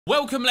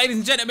Welcome, ladies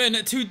and gentlemen,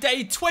 to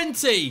day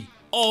 20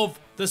 of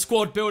the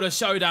Squad Builder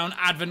Showdown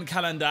Advent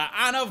Calendar.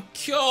 And of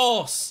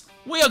course,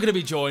 we are going to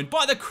be joined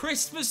by the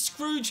Christmas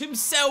Scrooge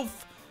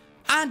himself.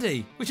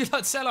 Andy, would you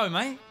like to say hello,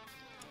 mate?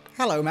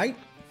 Hello, mate.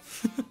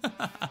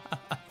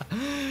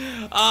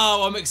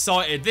 Oh, I'm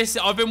excited.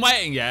 I've been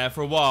waiting,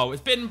 for a while.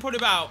 It's been probably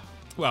about,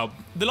 well,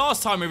 the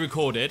last time we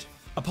recorded,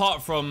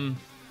 apart from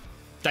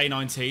day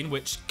 19,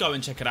 which go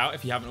and check it out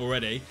if you haven't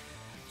already.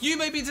 You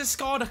maybe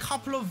discard a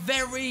couple of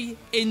very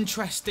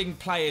interesting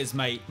players,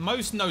 mate.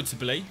 Most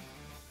notably,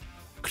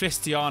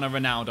 Cristiano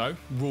Ronaldo,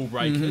 rule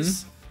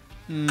breakers.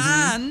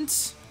 And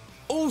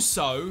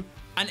also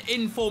an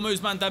inform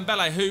Ousmane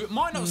Dembele, who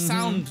might not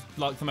sound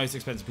like the most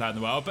expensive player in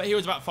the world, but he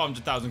was about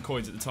 500,000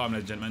 coins at the time,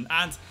 ladies and gentlemen.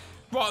 And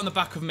right on the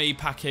back of me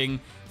packing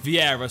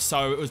Vieira,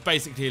 so it was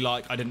basically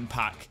like I didn't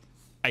pack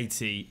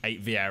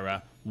 88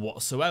 Vieira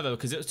whatsoever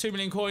because it was 2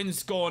 million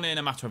coins gone in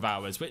a matter of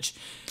hours, which,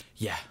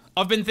 yeah,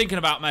 I've been thinking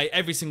about, mate,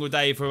 every single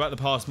day for about the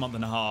past month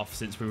and a half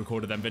since we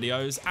recorded them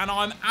videos, and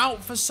I'm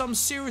out for some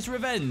serious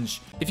revenge.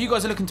 If you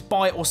guys are looking to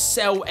buy or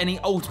sell any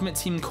Ultimate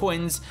Team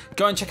coins,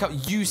 go and check out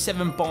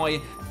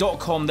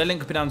u7buy.com. The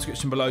link will be down in the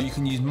description below. You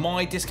can use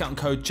my discount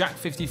code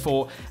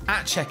JACK54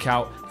 at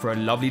checkout for a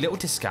lovely little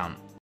discount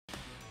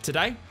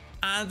today,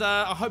 and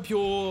I hope you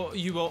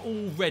are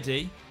all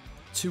ready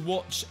to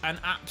watch an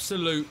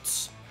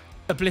absolute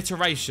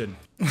obliteration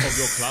of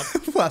your club.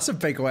 Well, that's a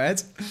big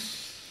word.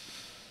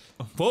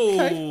 Whoa!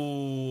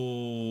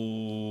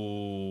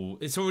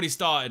 Okay. It's already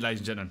started, ladies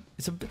and gentlemen.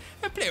 It's a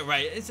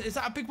obliterate. Is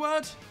that a big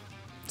word?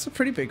 It's a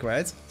pretty big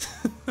word.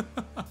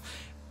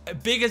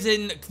 Big as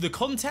in the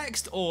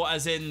context, or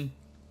as in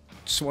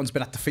Someone's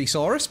been at the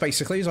thesaurus,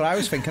 basically, is what I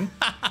was thinking.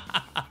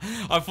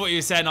 I thought you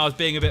were saying I was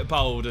being a bit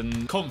bold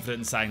and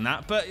confident saying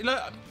that, but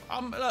look,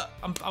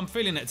 I'm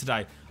feeling it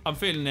today. I'm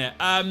feeling it.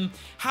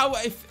 How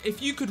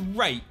if you could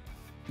rate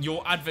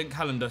your advent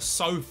calendar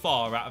so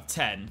far out of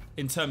 10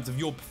 in terms of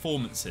your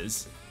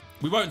performances,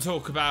 we'll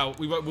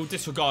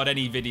disregard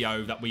any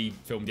video that we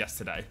filmed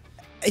yesterday.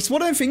 It's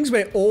one of them things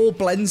where it all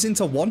blends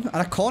into one, and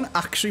I can't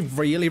actually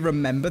really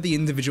remember the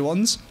individual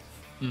ones.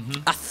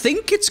 I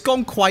think it's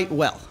gone quite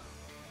well.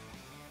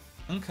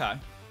 Okay.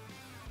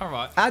 All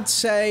right. I'd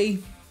say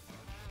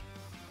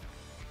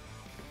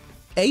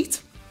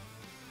 8.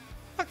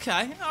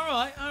 Okay. All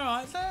right.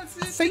 I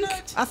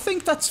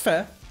think that's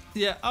fair.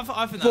 Yeah, I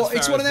think that's But fair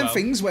it's one of them well.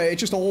 things where it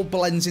just all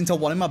blends into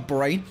one in my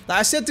brain. Like,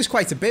 I said this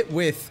quite a bit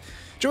with,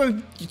 do you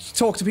remember you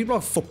talk to people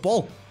about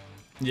football?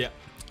 Yeah.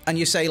 And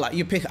you say, like,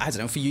 you pick, I don't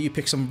know, for you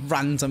pick some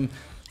random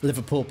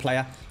Liverpool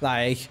player,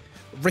 like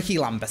Ricky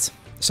Lambert,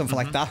 something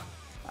like that.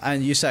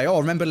 And you say, oh,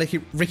 remember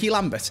Ricky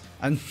Lambert?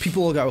 And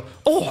people will go,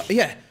 oh,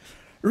 yeah.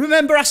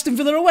 Remember Aston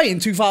Villa away in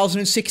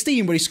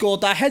 2016 where he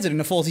scored that header in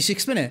the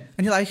 46th minute?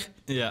 And you're like,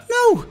 yeah.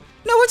 No,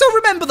 I don't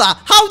remember that.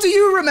 How do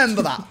you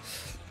remember that?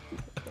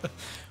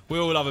 We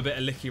all love a bit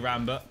of Licky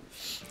Rambert.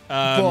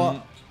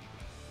 But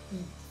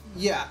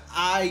yeah,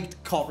 I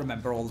can't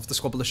remember all of the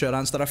Squad Builder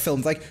Showdowns that I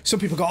filmed. Like, some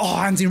people go, oh,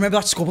 Andy, remember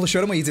that Squad Builder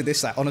Showdown where you did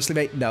this? Like, honestly,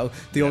 mate, no.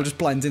 They all just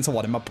blend into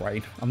one in my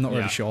brain. I'm not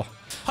really sure.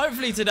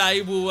 Hopefully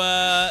today will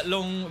last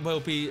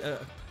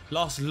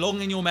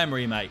long in your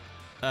memory, mate.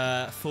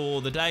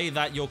 For the day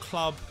that your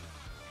club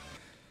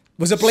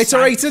was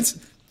obliterated.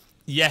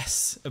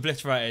 Yes,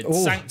 obliterated.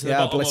 Ooh, Sank to the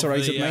bottom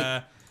obliterated, of the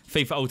mate.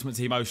 FIFA Ultimate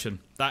Team Ocean.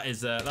 That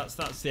is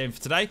that's the aim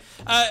for today.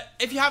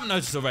 If you haven't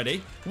noticed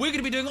already, we're going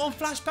to be doing on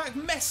flashback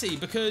Messi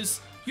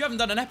because you haven't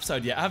done an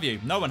episode yet, have you?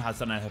 No one has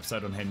done an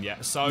episode on him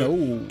yet,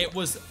 so it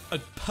was a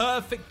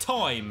perfect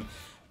time.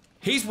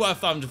 He's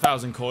worth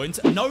 100,000 coins.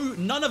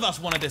 None of us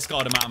want to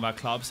discard him out of our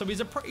club, so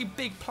he's a pretty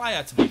big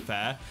player, to be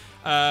fair,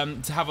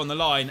 to have on the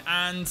line.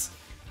 And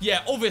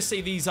yeah,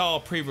 obviously these are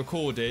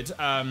pre-recorded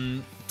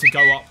to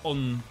go up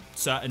on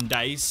certain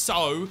days.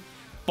 So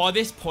by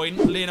this point,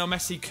 Lionel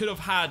Messi could have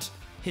had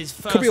his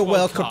first Could be a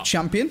World Cup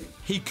champion.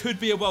 He could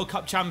be a World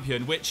Cup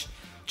champion, which,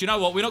 do you know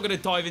what? We're not going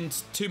to dive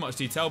into too much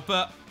detail,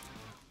 but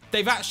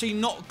they've actually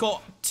not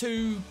got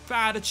too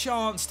bad a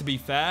chance, to be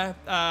fair.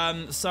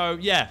 So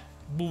yeah,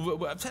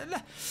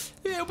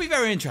 it'll be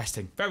very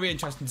interesting. Very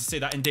interesting to see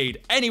that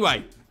indeed.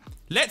 Anyway,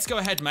 let's go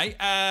ahead, mate.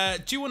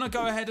 Do you want to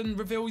go ahead and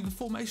reveal the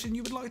formation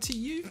you would like to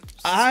use?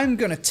 I'm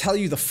going to tell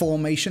you the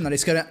formation that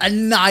is going to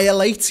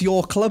annihilate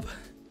your club.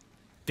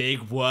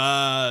 Big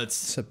words.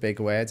 It's a big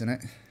word, isn't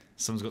it?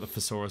 Someone's got the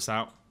thesaurus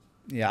out.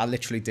 Yeah, I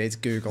literally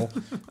did Google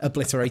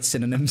obliterate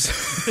synonyms.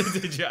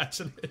 Did you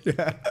actually?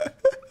 Yeah.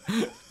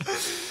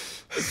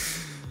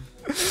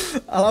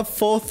 I'll have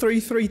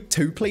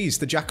 4-3-3-2, please.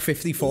 The Jack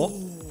 54.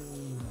 Ooh.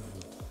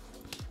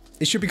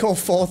 It should be called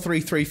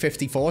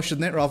 4-3-3-54,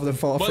 shouldn't it, rather than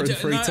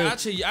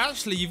 4-3-3-2? No,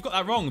 actually, you've got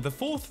that wrong. The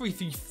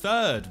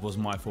 4-3-3-3 was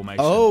my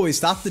formation. Oh,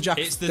 is that the Jack?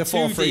 It's the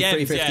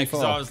 4-3-3-54. Yeah,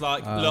 because I was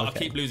like, look, okay. I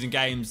keep losing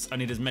games. I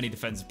need as many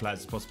defensive players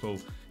as possible.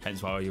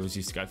 Hence why I always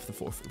used to go for the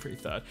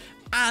 4-3-3-3.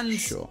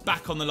 And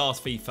back on the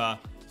last FIFA,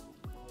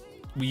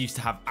 we used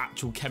to have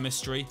actual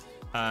chemistry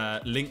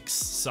links,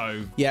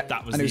 so yeah,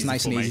 that was and it was the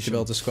nice and easy to formation.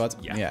 build a squad.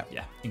 Yeah,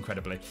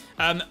 incredibly.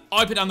 I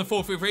put down the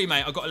 4-3-3,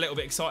 mate. I got a little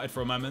bit excited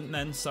for a moment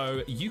then,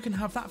 so you can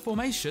have that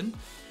formation.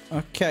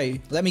 Okay,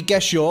 let me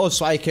guess yours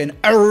so I can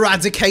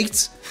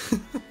eradicate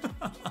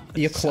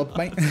your club,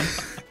 mate.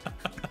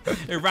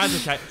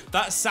 Eradicate.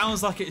 That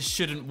sounds like it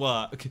shouldn't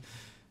work.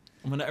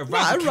 I'm gonna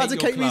eradicate.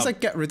 Eradicate means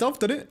like get rid of,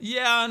 doesn't it?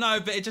 Yeah, I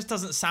know, but it just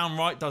doesn't sound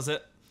right, does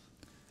it?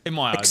 In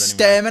my eyes,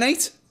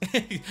 exterminate.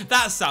 Anyway.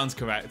 That sounds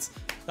correct.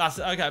 That's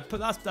okay, but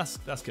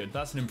that's good.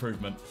 That's an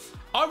improvement.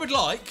 I would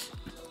like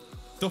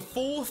the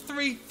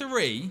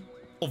 4-3-3.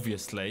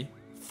 Obviously,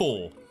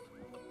 4.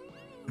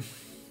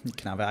 You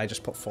can have it. I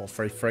just put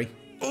 4-3-3.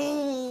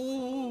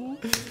 Oh.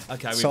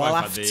 Okay, we so both I'll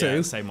had have the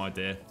to same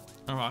idea.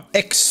 All right.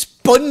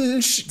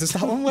 Expunge. Does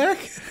that one work?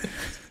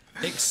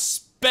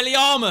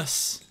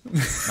 Expelliarmus.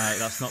 No,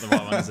 that's not the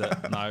right one, is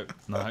it? No.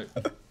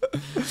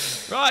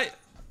 Right.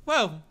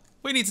 Well,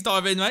 we need to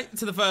dive in, mate,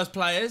 to the first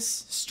players,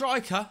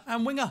 striker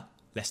and winger.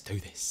 Let's do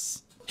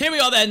this. Here we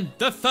are then,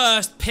 the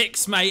first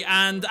picks, mate.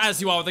 And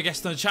as you are the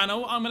guest on the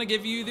channel, I'm going to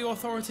give you the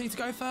authority to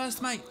go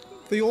first, mate.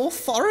 The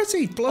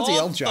authority, bloody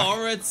hell, Jack.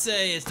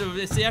 Authority. It's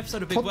the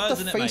episode of big words,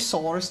 isn't it, mate? Put the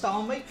thesaurus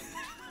down, mate.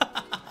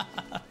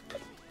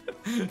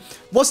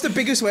 What's the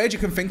biggest word you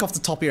can think off the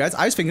top of your head?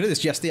 I was thinking of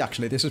this yesterday,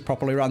 actually. This is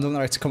properly random,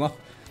 right, to come up.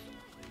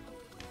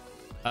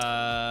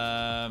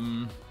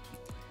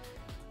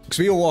 Because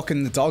we were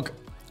walking the dog,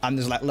 and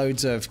there's like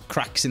loads of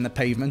cracks in the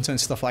pavement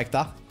and stuff like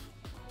that.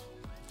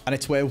 And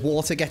it's where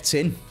water gets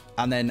in,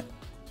 and then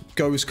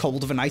goes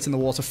cold overnight, and the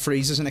water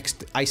freezes, and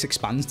ice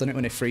expands, doesn't it,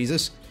 when it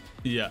freezes?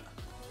 Yeah.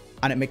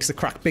 And it makes the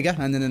crack bigger,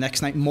 and then the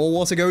next night more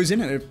water goes in,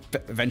 and it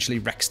eventually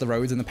wrecks the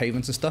roads and the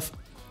pavements and stuff.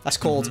 That's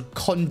called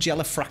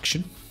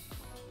congelifraction.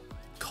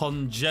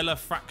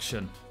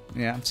 Congelifraction.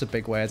 Yeah, it's a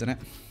big word, isn't it?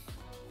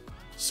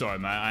 Sorry,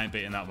 mate, I ain't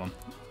beating that one.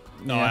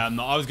 No, Yeah. I am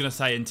not. I was going to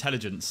say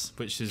intelligence,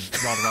 which is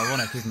rather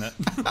ironic, isn't it?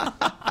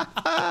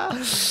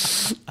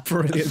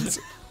 Brilliant.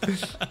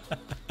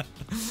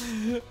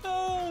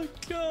 Oh,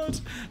 God.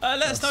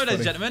 Let us know, ladies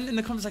and gentlemen, in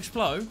the comments section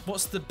below,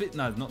 what's the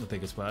no, not the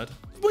biggest word.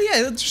 Well,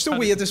 yeah, that's just the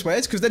weirdest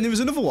words, because then there was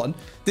another one.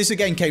 This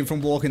again came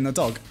from walking the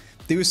dog.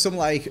 There was some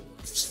like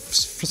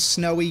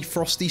snowy,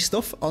 frosty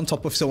stuff on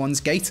top of someone's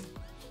gate.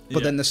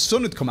 But then the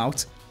sun had come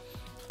out,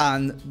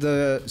 and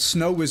the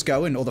snow was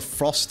going, or the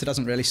frost, it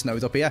hasn't really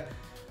snowed up here,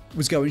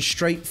 was going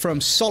straight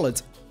from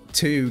solid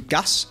to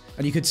gas,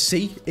 and you could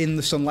see in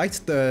the sunlight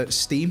the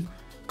steam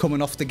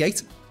coming off the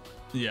gate.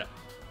 Yeah.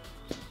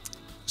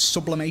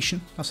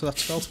 Sublimation, that's what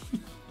that's spelled.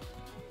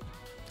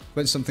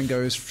 When something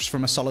goes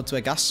from a solid to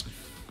a gas.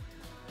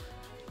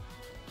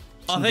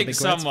 I think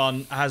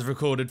someone has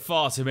recorded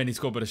far too many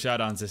Squad Builder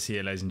Showdowns this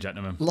year, ladies and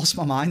gentlemen. Lost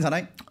my mind,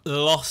 haven't I?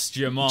 Lost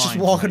your mind. Just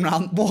walking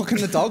around, walking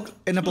the dog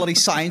in a bloody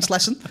science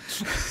lesson.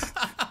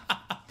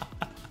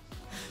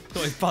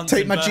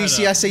 Take my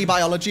GCSE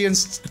biology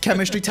and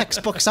chemistry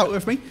textbooks out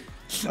with me,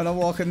 and I'm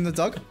walking the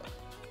dog.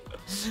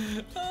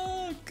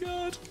 Oh,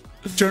 God.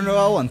 Do you know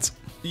what I want?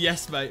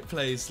 Yes, mate,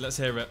 please. Let's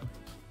hear it.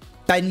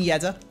 Ben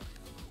Yedder.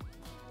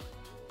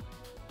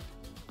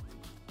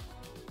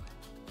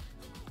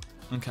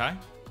 Okay.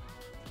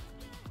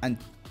 And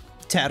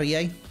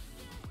Terrier.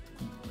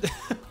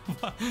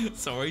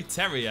 Sorry,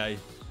 Terrier.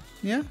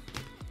 Yeah.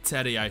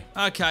 Terrier.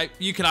 Okay,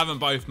 you can have them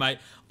both, mate.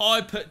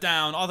 I put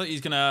down, I thought he was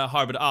going to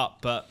hybrid it up,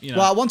 but, you know.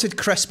 Well, I wanted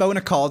Crespo and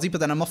Icardi,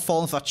 but then I'm not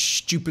falling for that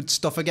stupid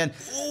stuff again.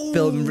 Ooh.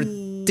 Building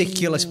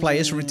ridiculous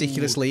players from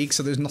ridiculous leagues,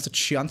 so there's not a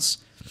chance.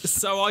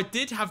 So I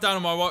did have down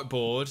on my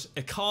whiteboard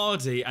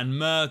Icardi and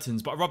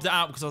Mertens, but I rubbed it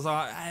out because I was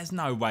like, there's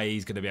no way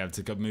he's going to be able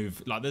to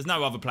move. Like, there's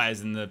no other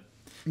players in the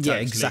yeah,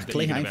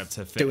 exactly. That be able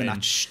to fit doing in.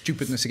 That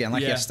stupidness again,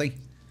 like yesterday.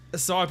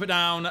 So I put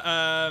down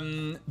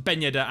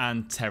Ben Yedder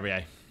and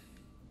Terrier.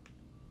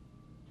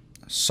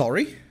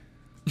 Sorry?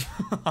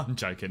 I'm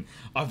joking.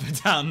 I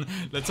put down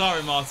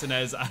Lautaro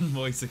Martinez and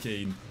Moise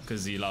Kean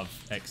because you love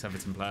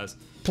ex-Everton players.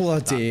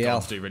 Bloody hell.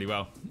 Do really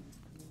well.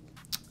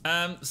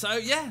 So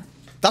yeah.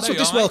 That's what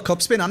this World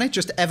Cup's been, hasn't it?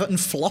 Just Everton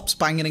flops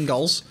banging in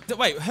goals.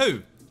 Wait,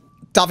 who?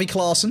 Davy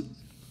Klaassen.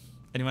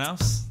 Anyone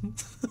else?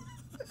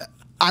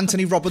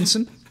 Anthony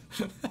Robinson.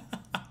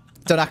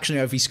 Don't actually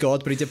know if he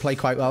scored, but he did play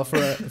quite well for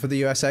the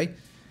USA.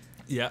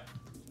 Yeah.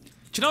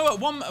 Do you know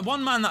what?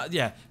 One man that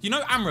you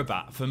know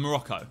Amrabat for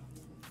Morocco.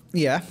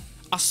 Yeah.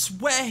 I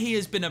swear he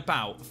has been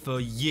about for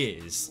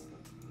years,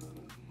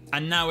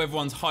 and now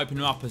everyone's hyping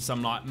him up as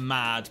some like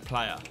mad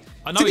player.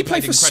 I know did he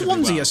play for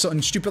Swansea well. or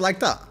something stupid like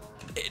that?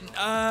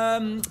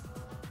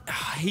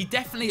 He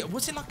definitely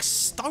was it like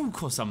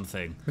Stoke or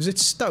something. Was it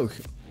Stoke?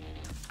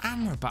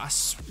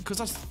 Amrabat, because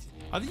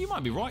I think you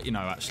might be right. You know,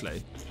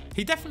 actually,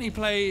 he definitely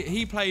played.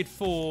 He played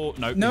for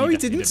no, he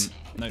didn't.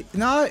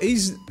 No,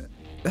 he's.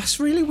 That's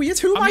really weird.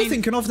 Who am I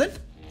thinking of then?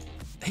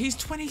 He's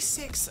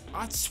 26.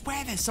 I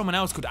swear there's someone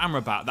else called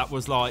Amrabat that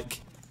was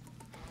like...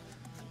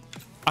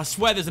 I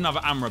swear there's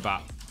another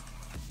Amrabat.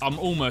 I'm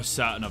almost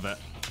certain of it.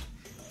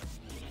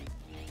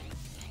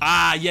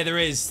 Ah, yeah, there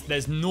is.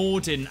 There's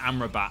Nordin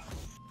Amrabat.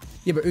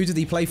 Yeah, but who did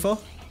he play for?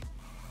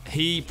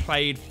 He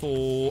played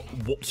for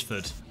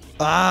Watford.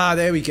 Ah,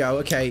 there we go.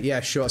 Okay,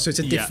 yeah, sure. So it's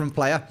a different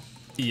player.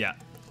 Yeah.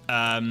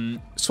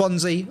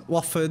 Swansea,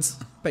 Watford,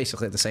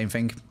 basically the same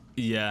thing.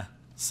 Yeah.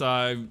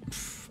 So,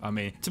 I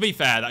mean, to be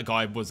fair, that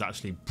guy was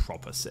actually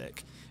proper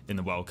sick in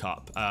the World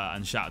Cup.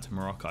 And shout out to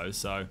Morocco.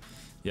 So,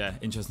 yeah,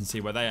 interesting to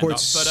see where they end up. But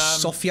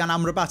Sofiane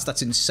Amrabat,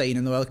 that's insane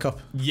in the World Cup.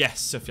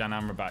 Yes, Sofiane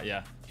Amrabat,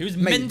 yeah. He was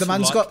Mate, mental, the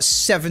man's got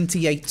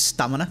 78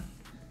 stamina.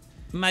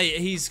 Mate,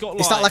 he's got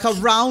like... Is that like a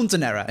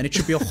rounding error? And it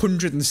should be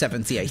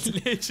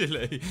 178.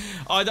 Literally.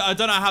 I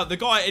don't know how... The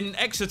guy in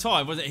extra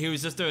time, wasn't it? He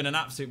was just doing an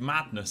absolute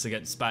madness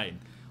against Spain.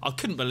 I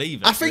couldn't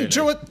believe it. I think,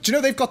 really. Do you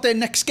know they've got their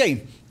next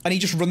game? And he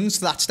just runs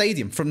to that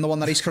stadium from the one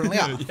that he's currently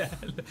at. Yeah,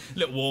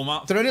 little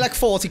warm-up. They're only like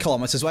 40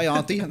 kilometres away,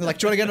 aren't they? And they're like,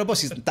 do you want to get on a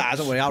bus? He's like, Dad,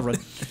 don't worry, I'll run.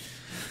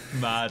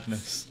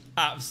 Madness.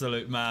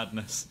 Absolute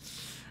madness.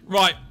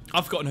 Right,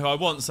 I've forgotten who I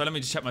want, so let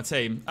me just check my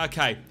team.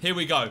 Okay, here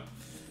we go.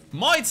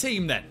 My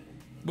team, then.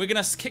 We're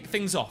going to kick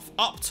things off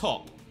up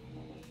top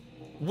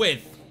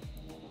with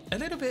a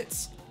little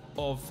bit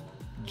of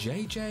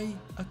JJ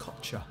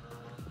Okocha.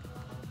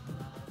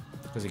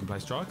 Because he can play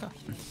striker.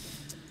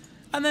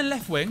 And then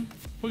left wing,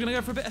 we're going to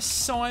go for a bit of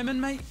Simon,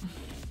 mate.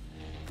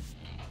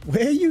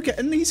 Where are you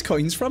getting these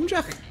coins from,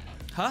 Jack?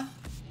 Huh?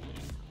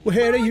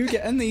 Where are you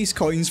getting these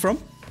coins from?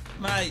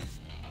 Mate,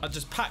 I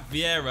just pack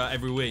Vieira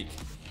every week.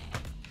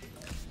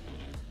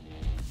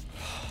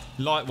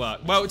 Light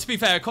work. Well, to be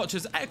fair,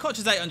 Okocha's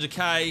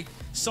 800k,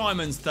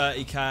 Simon's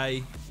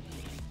 30k.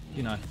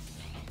 You know,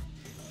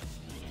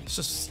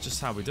 it's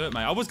just how we do it,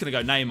 mate. I was going to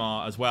go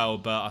Neymar as well,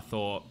 but I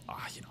thought,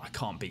 you know, I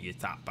can't beat you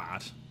that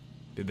bad.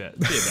 Be a bit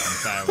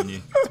unfair on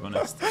you, to be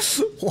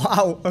honest.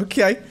 Wow,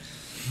 okay.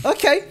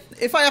 Okay,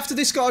 if I have to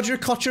discard your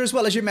Okocha as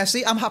well as your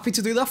Messi, I'm happy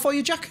to do that for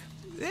you, Jack.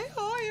 Yeah,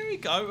 here we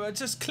go.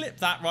 Just clip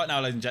that right now,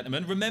 ladies and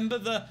gentlemen. Remember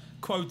the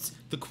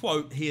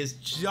quote he has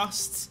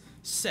just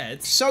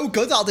said. So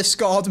good, I'll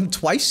discard him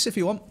twice if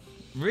you want.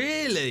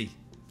 Really?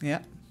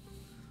 Yeah.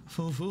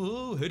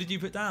 Who did you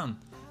put down?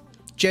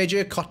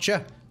 JJ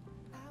Okocha.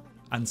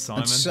 And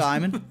Simon. And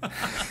Simon.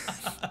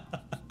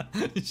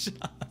 Shut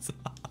up.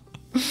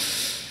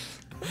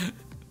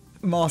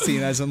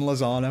 Martinez and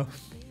Lozano.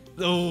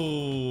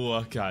 Oh,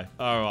 okay.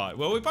 All right.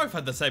 Well, we both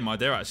had the same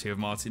idea, actually, of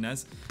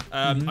Martinez.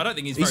 I don't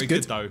think he's very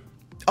good, though.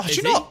 Oh, do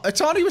you know what?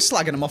 Atani was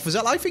slagging him off as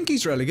well. I think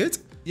he's really good.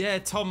 Yeah,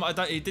 Tom,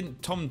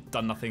 Tom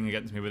done nothing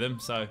against me with him,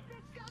 so,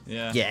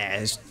 yeah.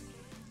 Yeah.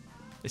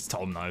 It's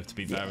Tom, though, to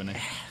be fair, isn't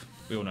he?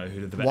 We all know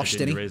who the better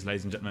ginger is,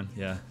 ladies and gentlemen.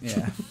 Yeah.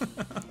 Yeah.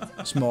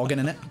 It's Morgan,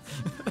 innit?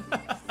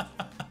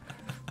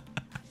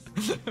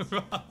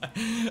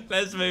 Right.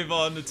 Let's move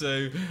on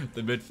to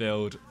the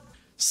midfield.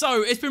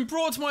 So, it's been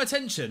brought to my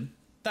attention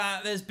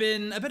that there's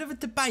been a bit of a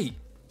debate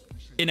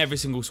in every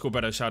single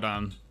Scorebetter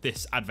Showdown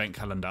this advent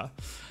calendar.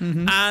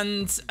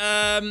 And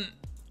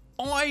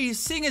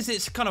seeing as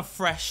it's kind of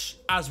fresh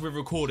as we're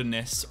recording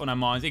this on our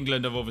minds,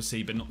 England have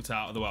obviously been knocked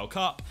out of the World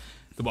Cup.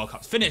 The World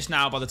Cup's finished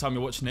now by the time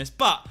you're watching this.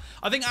 But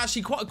I think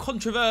actually quite a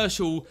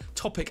controversial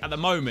topic at the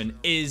moment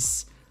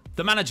is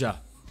the manager,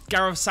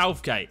 Gareth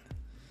Southgate.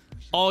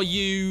 Are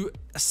you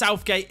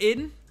Southgate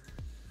in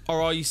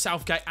or are you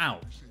Southgate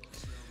out?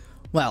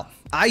 Well,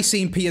 I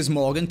seen Piers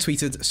Morgan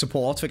tweeted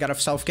support for Gareth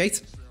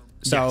Southgate.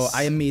 So yes.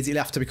 I immediately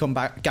have to become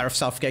Gareth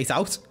Southgate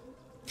out.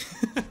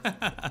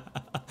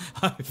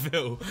 I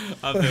feel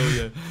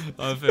you.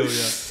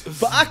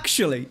 But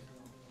actually,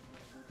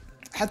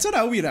 I don't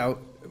know, you know,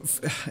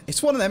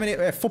 it's one of them,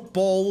 innit?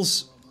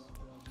 Football's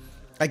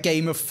a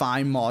game of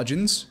fine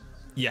margins.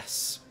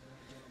 Yes.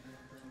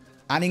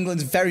 And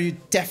England very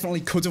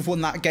definitely could have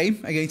won that game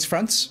against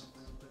France.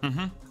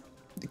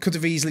 It could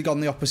have easily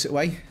gone the opposite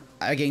way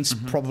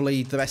against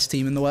probably the best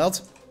team in the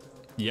world.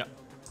 Yep.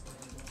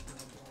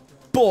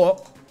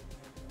 But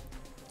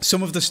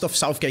some of the stuff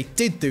Southgate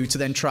did do to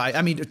then try...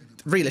 I mean,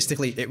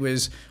 realistically, it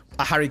was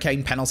a Harry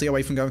Kane penalty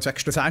away from going to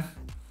extra time.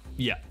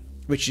 Yeah.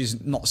 Which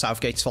is not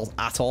Southgate's fault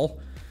at all.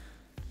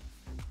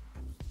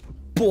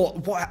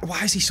 But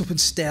why is he subbing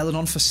Sterling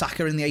on for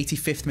Saka in the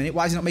 85th minute?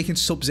 Why is he not making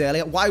subs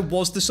earlier? Why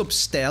was the sub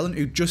Sterling,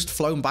 who'd just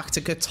flown back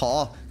to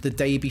Qatar the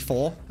day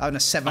before, having a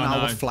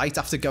 7-hour flight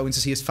after going to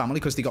see his family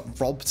because they got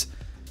robbed?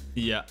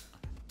 Yeah.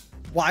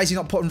 Why is he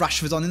not putting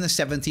Rashford on in the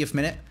 70th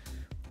minute?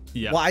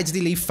 Yeah. Why did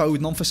he leave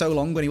Foden on for so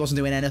long when he wasn't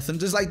doing anything?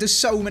 There's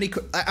so many...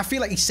 I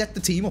feel like he set the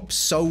team up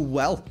so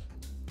well.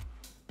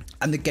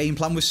 And the game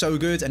plan was so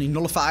good, and he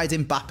nullified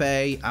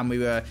Mbappe, and we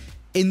were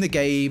in the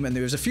game, and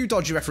there was a few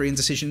dodgy refereeing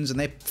decisions, and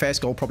their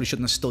first goal probably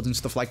shouldn't have stood and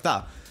stuff like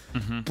that.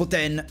 But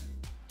then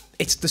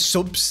it's the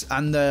subs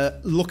and the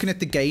looking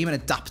at the game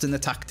and adapting the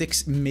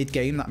tactics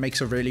mid-game that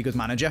makes a really good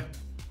manager.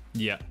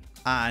 Yeah.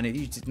 And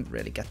he didn't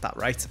really get that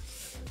right.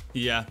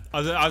 Yeah.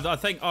 I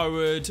think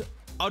I'd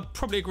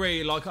probably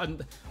agree, like...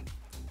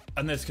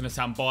 And this is going to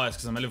sound biased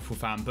because I'm a Liverpool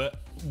fan, but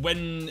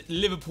when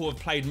Liverpool have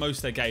played most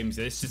of their games,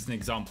 it's just an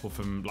example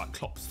from like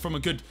Klopp's, from a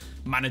good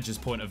manager's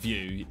point of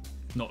view.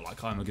 Not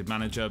like I'm a good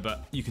manager,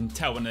 but you can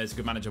tell when there's a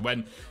good manager.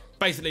 When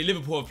basically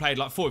Liverpool have played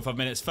like 45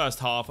 minutes first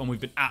half and we've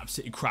been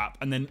absolutely crap.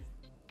 And then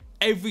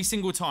every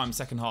single time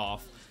second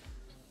half,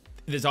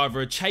 there's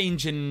either a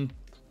change in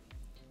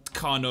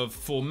kind of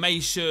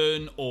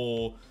formation,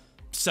 or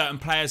certain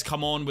players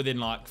come on within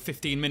like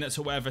 15 minutes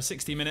or whatever,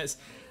 60 minutes.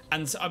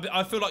 And so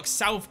I feel like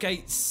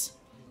Southgate's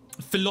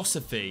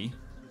philosophy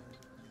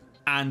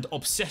and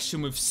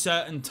obsession with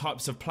certain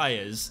types of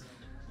players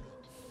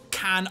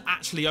can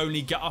actually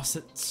only get us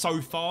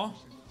so far.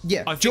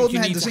 Yeah, I think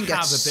Jordan Henderson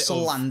gets a bit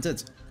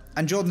slandered.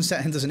 And Jordan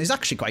Henderson is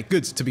actually quite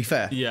good, to be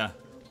fair. Yeah.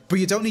 But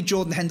you don't need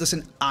Jordan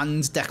Henderson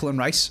and Declan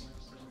Rice.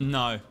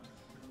 No.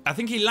 I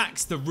think he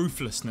lacks the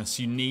ruthlessness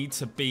you need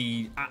to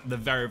be at the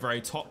very,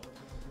 very top.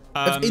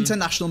 Of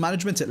international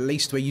management, at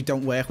least, where you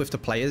don't work with the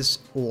players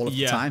all of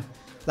the time.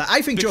 Like,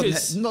 I think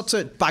not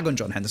to bag on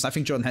Jordan Henderson, I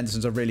think Jordan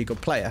Henderson's a really good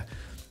player.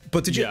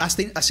 But did you? I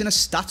seen a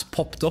stat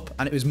popped up,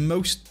 and it was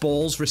most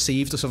balls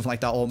received or something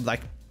like that, or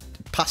like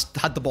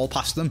had the ball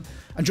past them,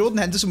 and Jordan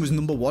Henderson was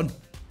number 1.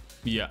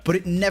 Yeah. But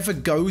it never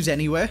goes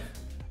anywhere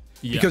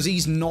because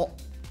he's not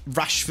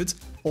Rashford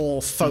or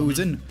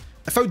Foden.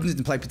 Foden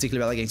didn't play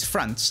particularly well against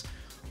France,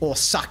 or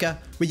Saka,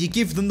 where you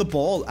give them the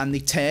ball and they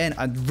turn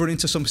and run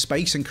into some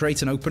space and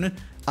create an opening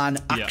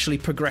and actually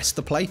progress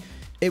the play.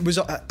 It was.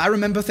 I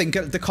remember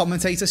thinking the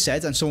commentator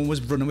said, and someone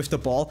was running with the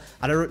ball,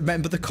 and I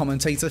remember the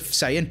commentator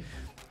saying,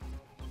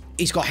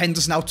 he's got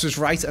Henderson out to his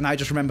right, and I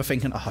just remember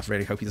thinking, oh, I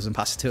really hope he doesn't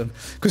pass it to him,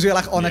 because we were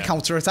like on a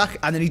counter attack,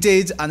 and then he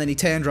did, and then he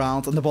turned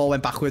around and the ball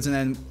went backwards, and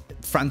then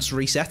France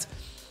reset.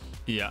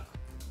 Yeah.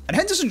 And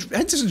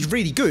Henderson's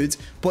really good,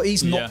 but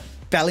he's not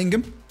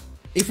Bellingham.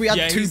 If we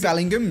had 2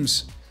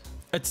 Bellinghams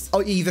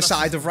on either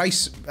side of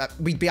Rice,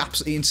 we'd be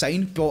absolutely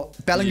insane.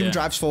 But Bellingham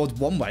drives forward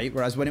one way,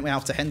 whereas when it went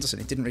out to Henderson,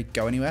 it didn't really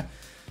go anywhere.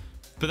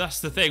 But that's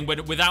the thing.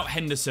 Without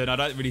Henderson, I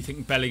don't really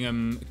think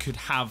Bellingham could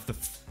have the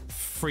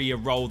freer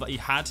role that he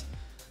had,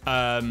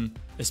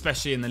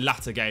 especially in the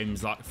latter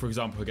games, like, for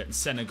example,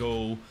 against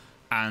Senegal,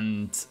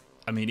 and,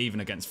 I mean,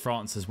 even against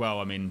France as well.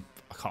 I mean,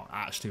 I can't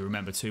actually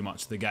remember too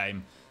much of the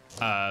game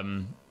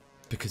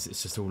because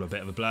it's just all a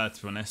bit of a blur,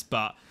 to be honest.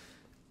 But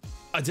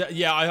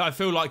I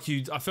feel like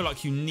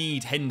you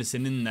need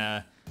Henderson in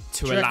there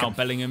to allow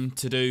Bellingham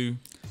to do.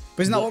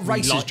 But isn't that what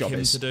Rice's job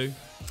is? To do.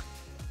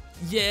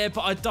 Yeah,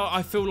 but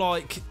I feel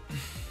like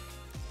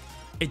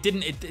it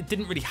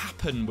didn't really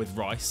happen with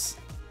Rice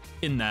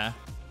in there.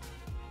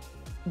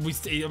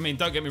 I mean,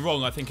 don't get me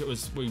wrong. I think it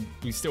was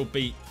we still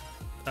beat.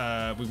 We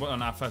won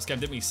on our first game,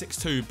 didn't we?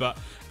 6-2. But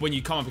when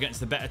you come up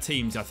against the better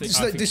teams, I think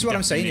this is what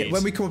I'm saying.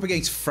 When we come up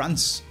against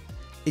France,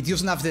 it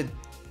doesn't have the.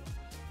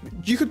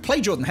 You could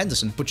play Jordan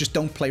Henderson, but just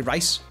don't play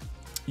Rice.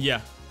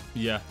 Yeah.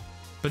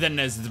 But then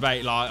there's the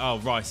debate like, oh,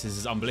 Rice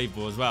is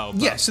unbelievable as well.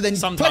 But yeah, so then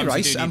play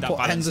Rice and put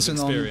Henderson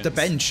on the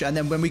bench, and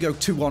then when we go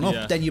 2-1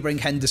 up, then you bring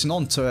Henderson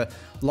on to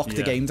lock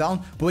the game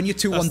down. But when you're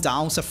 2-1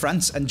 down to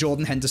France and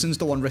Jordan Henderson's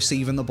the one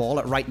receiving the ball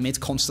at right mid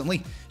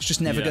constantly, it's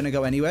just never going to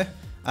go anywhere.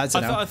 I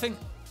don't know.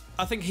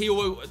 I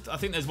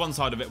think there's one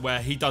side of it where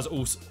he does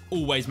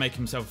always make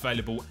himself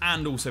available,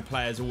 and also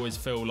players always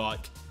feel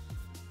like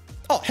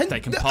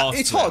they can pass.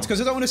 It's hard because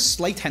I don't want to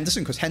slate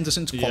Henderson because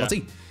Henderson's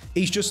quality.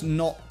 He's just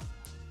not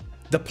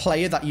the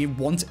player that you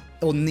want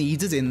or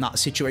needed in that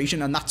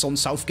situation, and that's on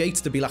Southgate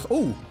to be like,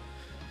 oh,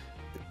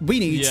 we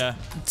need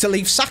to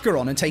leave Saka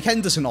on and take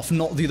Henderson off,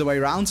 not the other way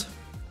around.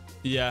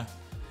 Yeah,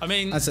 I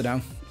mean, I don't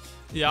know.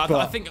 Yeah,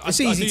 I think it's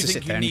easy to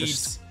sit there and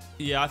just.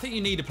 Yeah, I think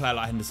you need a player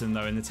like Henderson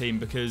though in the team,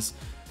 because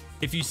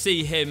if you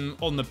see him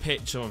on the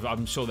pitch, or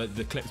I'm sure that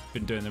the clip's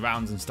been doing the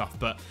rounds and stuff,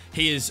 but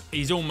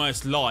he's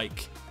almost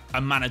like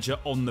a manager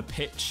on the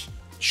pitch,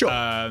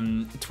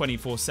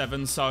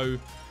 24/7. So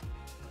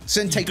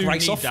then take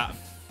Rice off. That.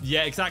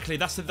 Yeah, exactly.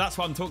 That's what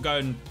I'm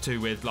going to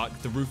with,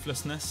 like, the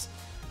ruthlessness.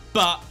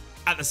 But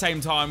at the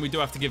same time, we do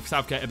have to give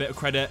Southgate a bit of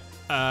credit.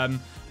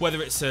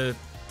 Whether it's a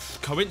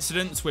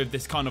coincidence with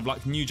this kind of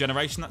like new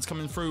generation that's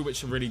coming through,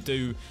 which really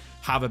do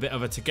have a bit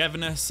of a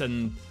togetherness,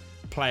 and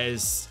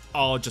players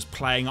are just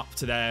playing up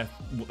to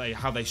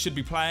how they should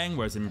be playing,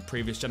 whereas in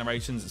previous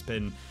generations it's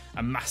been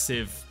a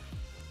massive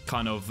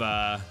kind of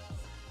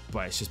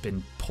it's just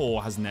been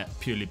poor, hasn't it?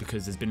 Purely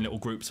because there's been little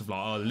groups of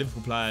like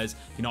Liverpool players,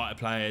 United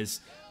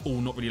players,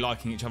 all not really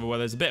liking each other, where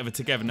there's a bit of a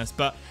togetherness.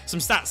 But some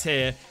stats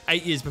here: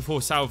 8 years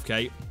before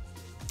Southgate,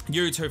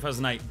 Euro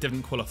 2008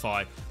 didn't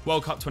qualify,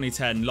 World Cup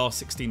 2010 last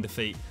 16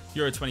 defeat,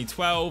 Euro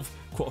 2012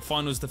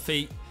 quarterfinals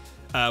defeat,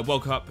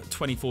 World Cup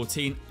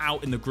 2014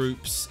 out in the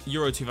groups,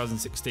 Euro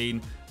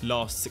 2016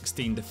 last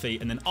 16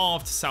 defeat, and then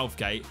after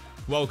Southgate,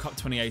 World Cup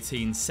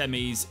 2018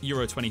 semis,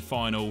 Euro 20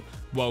 final,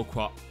 World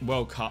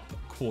Cup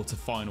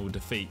quarter-final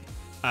defeat.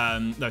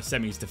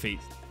 Semis defeat.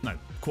 No,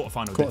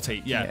 quarter-final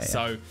defeat. Yeah.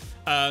 So,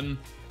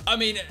 I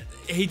mean,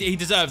 he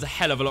deserves a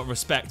hell of a lot of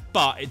respect,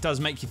 but it does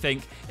make you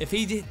think, if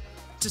he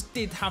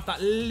did have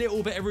that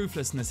little bit of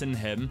ruthlessness in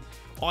him,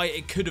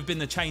 it could have been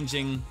the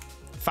changing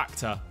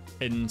factor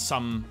in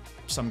some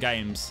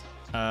games.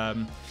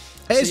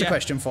 Here's a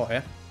question for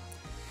you.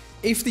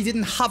 If they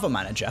didn't have a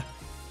manager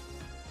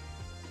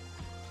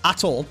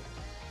at all,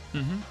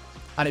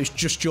 and it was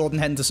just Jordan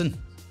Henderson,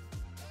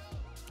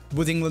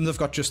 would England have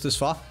got just as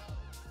far?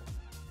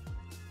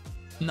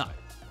 No.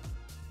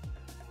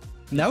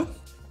 No?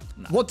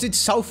 What did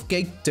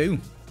Southgate do?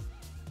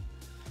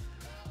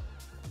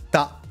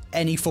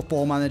 any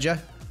football manager.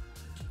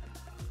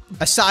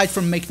 Aside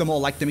from make them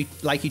all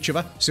like each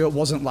other, so it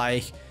wasn't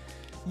like...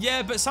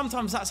 Yeah, but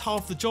sometimes that's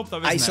half the job, though,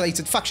 isn't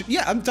isolated faction.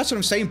 Yeah, that's what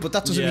I'm saying, but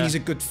that doesn't mean he's a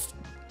good...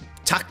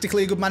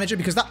 tactically a good manager,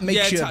 because that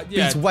makes you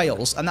beat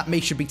Wales, and that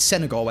makes you beat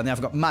Senegal when they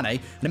haven't got Mane,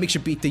 and it makes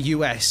you beat the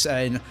US,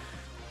 and...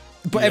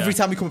 But every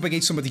time we come up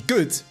against somebody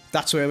good,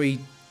 that's where we...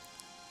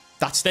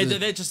 There's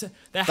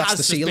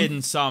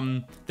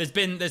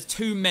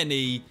too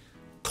many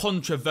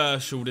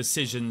controversial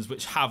decisions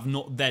which have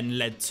not then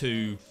led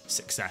to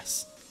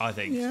success, I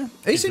think. Yeah,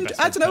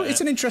 I don't know.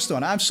 It's an interesting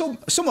one. I'm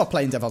somewhat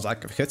playing devil's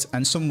advocate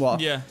and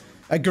somewhat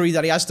agree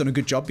that he has done a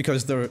good job,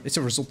 because it's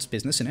a results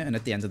business, isn't it? And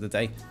at the end of the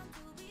day,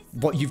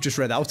 what you've just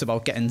read out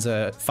about getting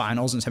to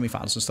finals and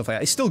semi-finals and stuff like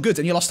that, it's still good.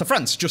 And you lost to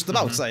France, just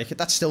about. Like,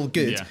 that's still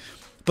good. Yeah.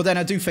 But then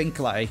I do think,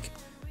 like,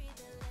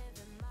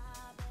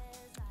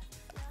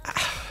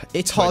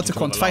 it's hard to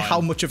quantify how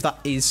much of that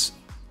is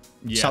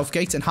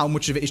Southgate and how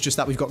much of it is just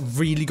that we've got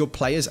really good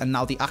players and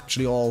now they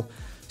actually all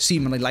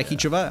seemingly like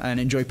each other and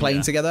enjoy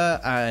playing together.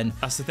 And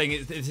that's the thing.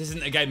 It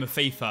isn't a game of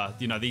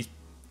FIFA. You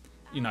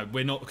know,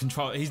 we're not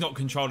he's not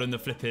controlling the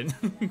flipping.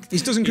 He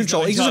doesn't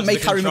control. He doesn't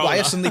make Harry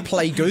Maguire suddenly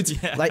play good,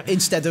 like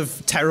instead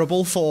of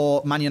terrible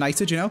for Man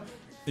United. You know.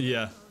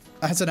 Yeah.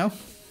 I don't know.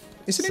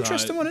 It's an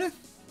interesting one, isn't it?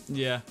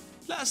 Yeah.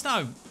 Let us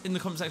know in the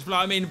comment section below.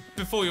 I mean,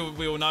 before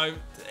we all know,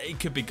 it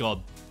could be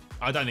gone.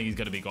 I don't think he's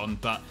going to be gone,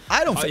 but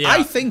I don't.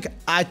 I think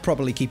I'd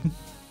probably keep him.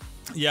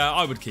 Yeah,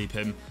 I would keep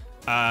him.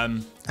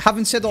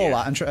 Having said all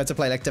that and tried to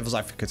play like devil's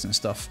advocates and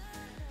stuff,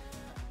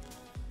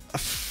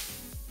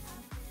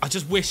 I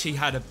just wish he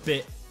had a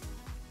bit.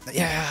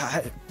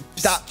 Yeah,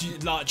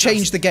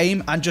 change the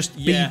game and just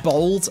be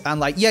bold and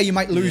like, you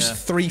might lose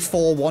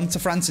 3-4-1 to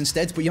France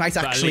instead, but you might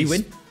actually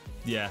win.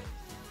 Yeah,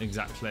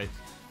 exactly.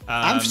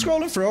 I'm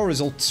scrolling through our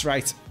results,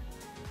 right?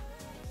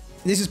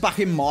 This is back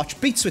in March.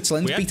 Beat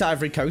Switzerland, beat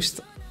Ivory Coast,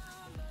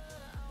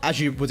 as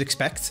you would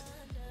expect.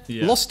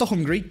 Yeah. Lost to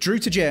Hungary, drew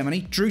to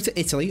Germany, drew to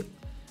Italy.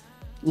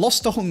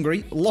 Lost to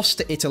Hungary, lost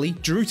to Italy,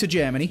 drew to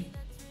Germany.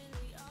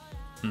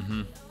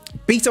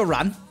 Beat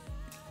Iran.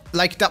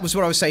 Like, that was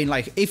what I was saying.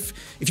 Like, if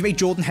you made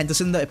Jordan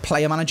Henderson the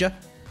player manager,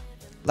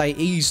 like,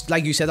 he's,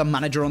 like you said, a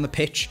manager on the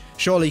pitch,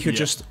 surely he could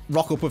just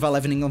rock up with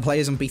 11 England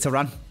players and beat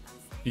Iran.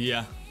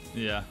 Yeah,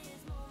 yeah.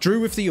 Drew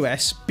with the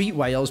US, beat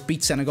Wales,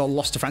 beat Senegal,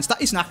 lost to France.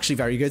 That isn't actually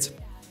very good.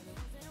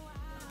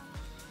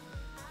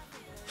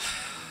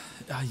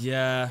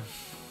 Yeah.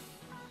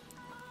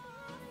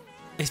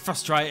 It's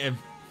frustrating.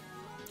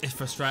 It's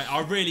frustrating.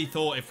 I really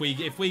thought if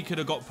we could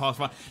have got past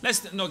one.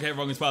 Let's not get it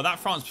wrong as well. That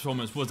France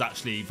performance was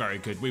actually very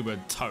good. We were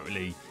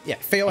totally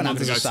Theo and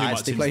Anders aside,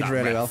 they played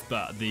really well.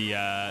 But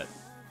the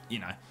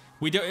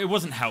it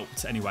wasn't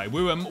helped anyway.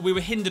 We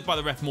were hindered by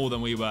the ref more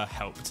than we were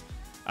helped.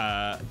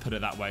 Put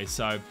it that way.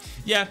 So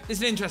yeah, it's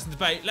an interesting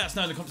debate. Let us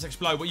know in the comment section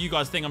below what you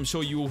guys think. I'm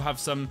sure you all have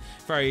some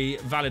very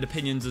valid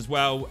opinions as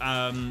well.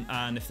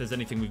 And if there's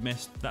anything we've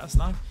missed, let us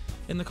know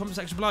in the comment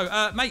section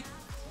below. Mate,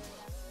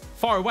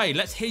 far away.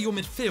 Let's hear your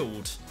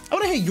midfield. I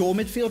want to hear your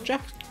midfield,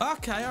 Jack.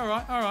 Okay, all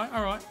right.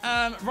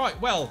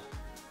 Right, well,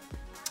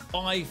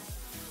 I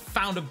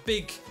found a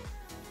big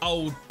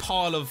old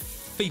pile of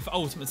FIFA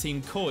Ultimate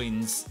Team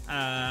coins,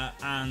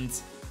 and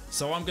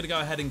so I'm going to go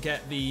ahead and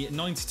get the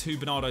 92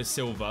 Bernardo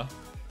Silva,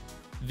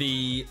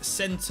 the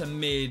centre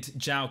mid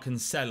João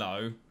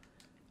Cancelo,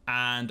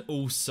 and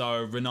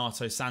also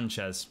Renato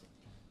Sanchez.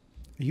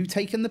 Are you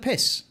taking the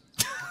piss?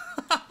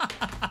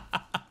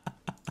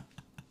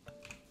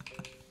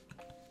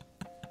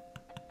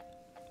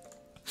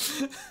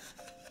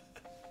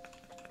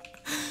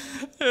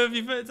 Who have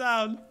you put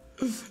down?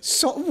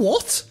 So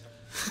what?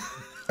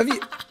 Have you?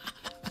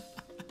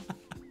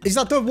 Is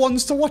that the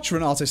ones to watch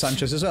Renato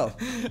Sanchez as well?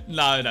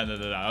 No.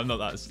 I'm not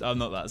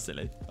that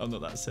silly.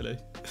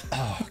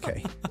 Oh,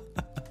 okay.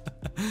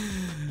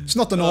 It's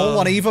not the normal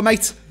one either,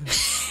 mate.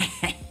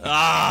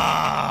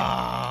 Oh.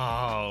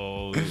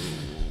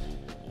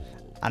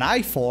 And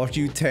I thought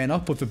you'd turn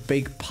up with a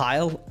big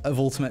pile of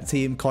Ultimate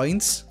Team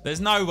coins.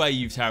 There's no way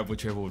you've terrible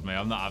tripled me.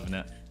 I'm not having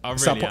it. I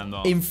really am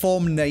not.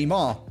 Inform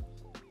Neymar.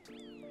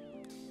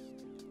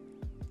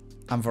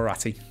 And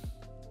Verratti.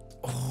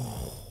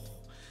 Oh.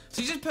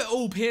 So you just put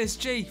all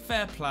PSG.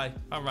 Fair play.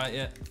 All right,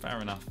 yeah.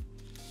 Fair enough.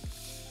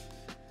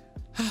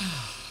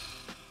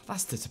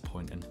 That's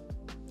disappointing.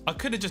 I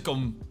could have just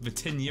gone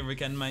Vitinha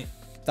again, mate.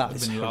 That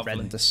is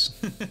horrendous.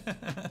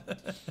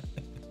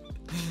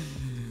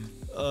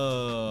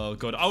 Oh,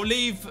 God. I'll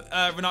leave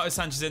Renato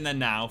Sanchez in there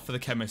now for the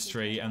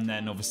chemistry, and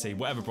then, obviously,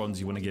 whatever bronze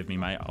you want to give me,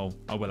 mate,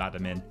 I will add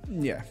him in.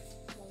 Yeah.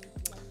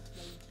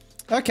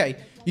 Okay.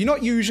 You're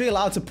not usually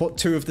allowed to put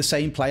two of the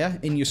same player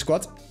in your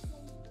squad,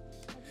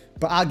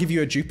 but I'll give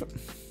you a dupe.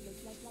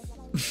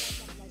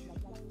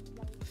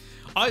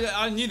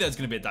 I knew there was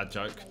going to be a dad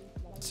joke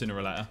sooner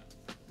or later.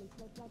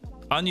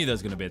 I knew there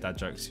was going to be a dad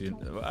joke soon.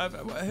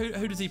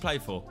 Who does he play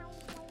for?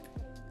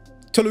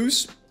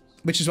 Toulouse,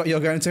 which is what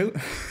you're going to.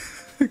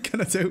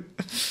 Gonna do.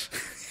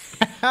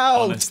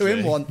 Hell,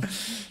 2-in-1.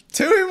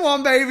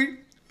 2-in-1, baby.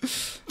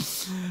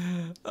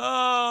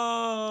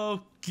 Oh,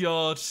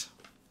 God.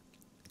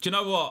 Do you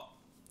know what?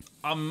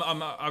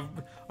 I'm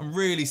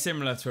really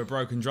similar to a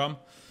broken drum.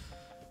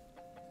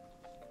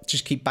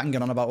 Just keep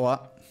banging on about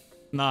what?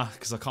 Nah,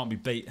 because I can't be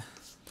beat.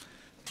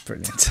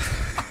 Brilliant.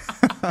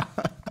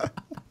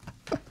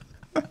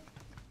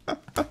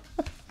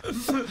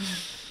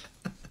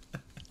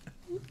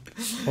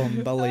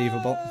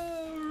 Unbelievable.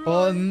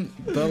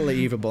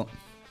 Unbelievable.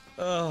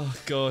 Oh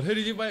god, who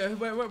did you wait?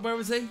 Where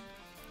was he?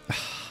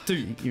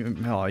 Dude,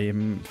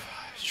 You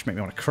just make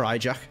me want to cry,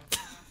 Jack.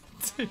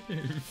 dude.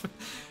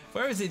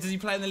 Where is he? Does he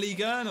play in the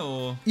League One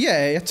or?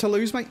 Yeah,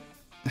 Toulouse, mate.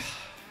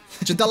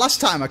 The last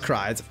time I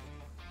cried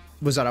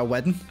was at our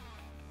wedding.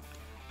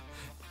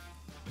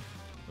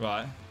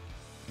 Right.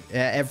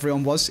 Yeah,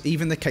 everyone was.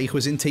 Even the cake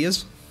was in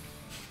tears.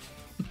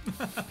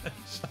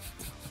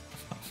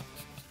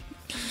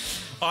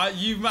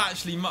 You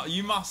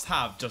must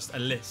have just a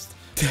list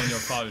on your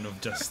phone of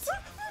just.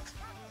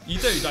 You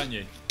do, don't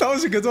you? That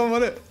was a good one,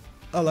 wasn't it?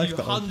 I like You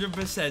that one.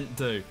 100%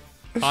 do.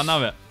 I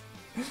know it.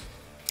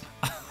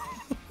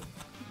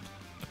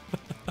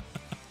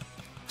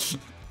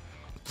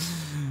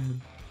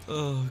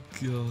 Oh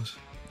god. Do you want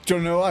to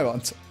know what I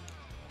want?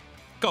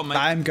 Go on, mate.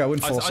 I'm going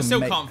for I some still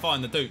mate. can't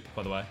find the dupe,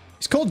 by the way.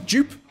 It's called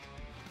Dupe.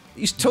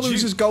 He's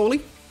Toulouse's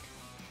goalie.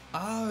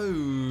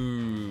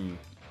 Oh.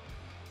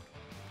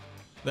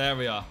 There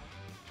we are.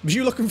 Was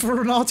you looking for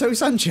Renato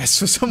Sanchez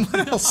for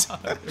someone else?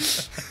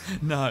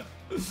 No.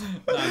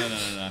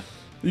 No.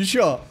 You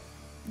sure?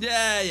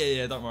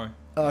 Yeah, don't worry.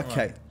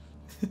 Okay.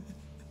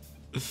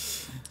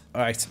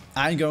 Alright,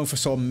 I'm going for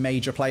some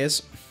major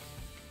players.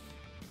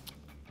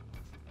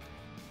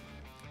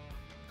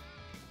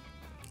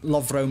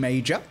 Lovro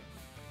Major.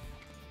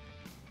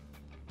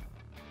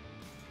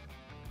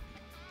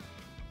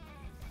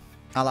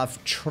 I'll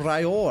have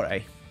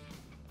Traore.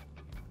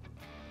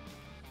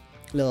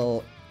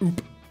 Little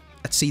oop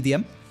at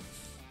CDM.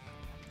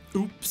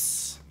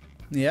 Oops.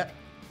 Yeah.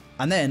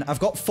 And then I've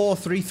got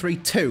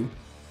 4-3-3-2.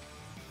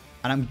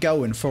 And I'm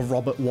going for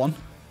Robert 1.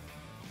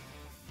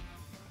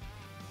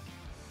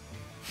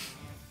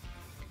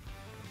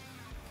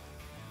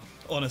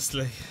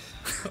 Honestly.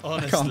 I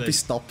can't be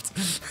stopped.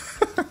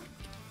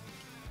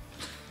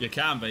 You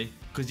can be,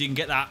 because you can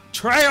get that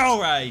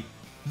Traore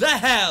the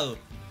hell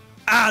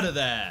out of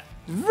there.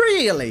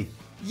 Really?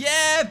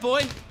 Yeah,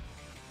 boy.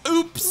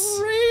 Oops.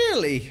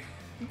 Really?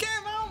 Get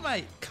him out,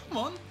 mate. Come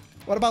on.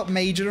 What about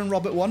Major and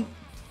Robert 1?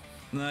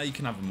 No, you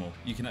can have them all.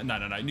 You can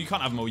no. You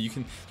can't have them all. You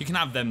can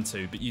have them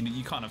too, but you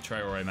can't have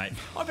Traore, mate.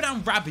 I've been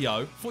down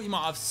Rabiot. Thought you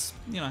might have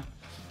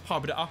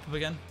harbored it up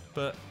again,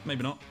 but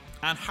maybe not.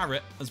 And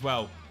Harrit as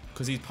well,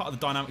 because he's part of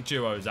the dynamic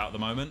duos out at the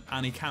moment,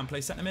 and he can play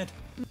centre mid.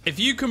 If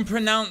you can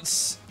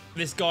pronounce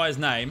this guy's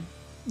name,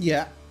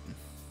 Yeah.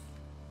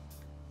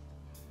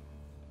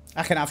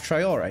 I can have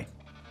Traore.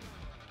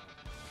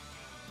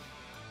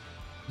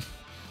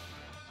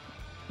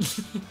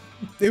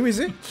 Who is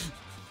it?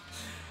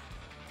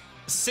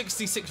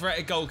 66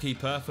 rated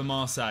goalkeeper for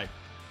Marseille.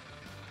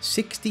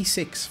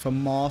 66 for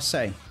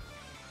Marseille.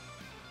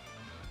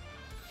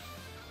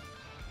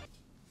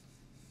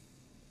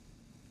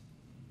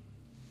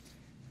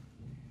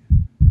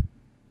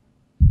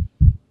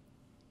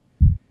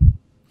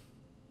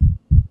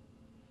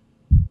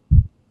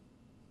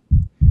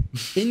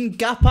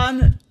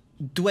 Ingapan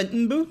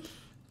Dwentenbu?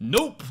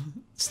 Nope.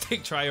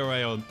 Stick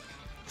Traore on.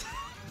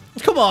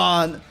 Come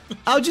on.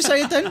 How'd you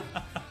say it then?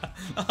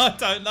 I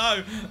don't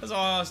know. That's why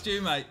I asked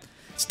you, mate.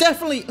 It's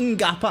definitely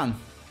Ngapan.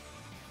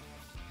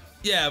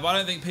 Yeah, but I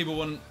don't think he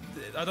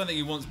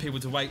wants people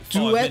to wait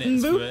 5 minutes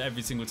Dwentenbu? for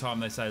every single time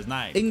they say his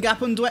name.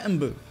 Ingapan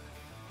Dwentenbu.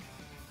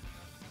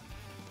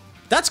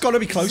 That's got to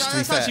be close to be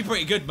That's fair. actually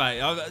pretty good,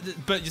 mate.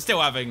 But you're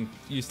still having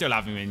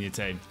him in your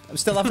team. I'm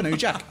still having who,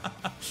 Jack?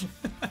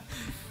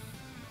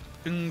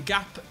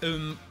 Ngap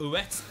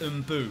Uet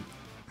Mbu.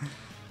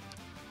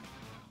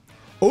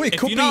 Oh, it If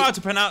could you be. know how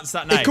to pronounce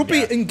that name, It could be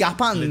yeah.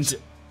 Ngapand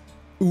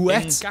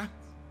Uet.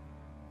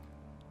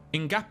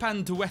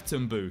 Ngapan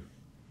Duetumbu.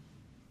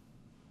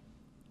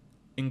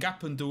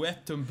 Ngapan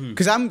Duetumbu.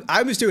 Because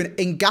I was doing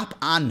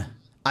Ngapan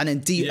and then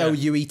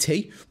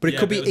D-O-U-E-T, but it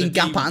could be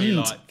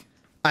Ngapand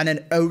and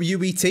then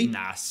O-U-E-T.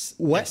 Nah,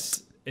 Wet.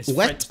 It's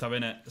Wet. French though,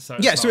 innit? So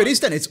Yeah, so it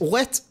is then. It's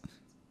Wet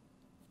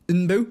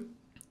Nbu.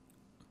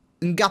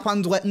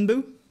 Ngapand Wet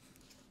Nbu.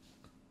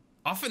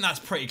 I think that's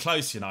pretty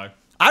close, you know.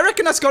 I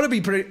reckon that's got to be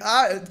pretty.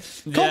 Can't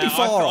be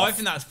far off. I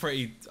think that's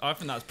pretty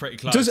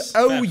close. Does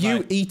Fair play.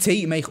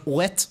 O-U-E-T make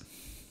wet?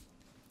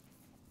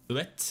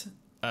 Wet?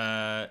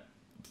 Like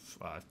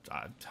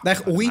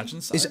we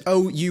imagine so. is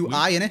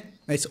O-U-I in it.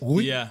 It's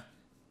we. Yeah.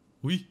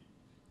 Oui.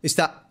 Is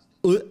that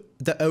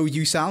the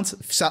O-U sound?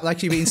 Sound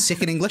like you're being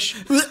sick in English?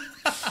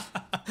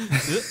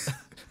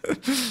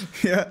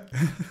 Yeah.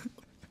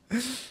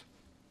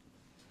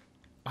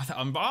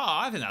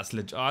 I think that's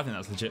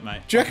legit,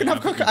 mate. Do you reckon I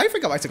think I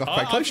might have got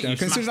quite close think now, you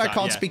considering I smashed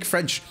can't that, yeah. speak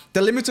French.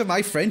 The limit of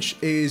my French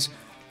is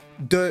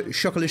de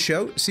chocolat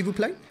chaud, s'il vous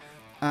plaît,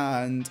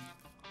 and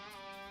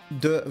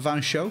de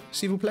vin chaud,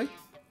 s'il vous plaît.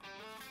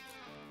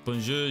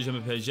 Bonjour, je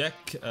m'appelle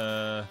Jacques.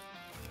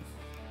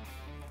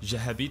 Je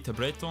habite à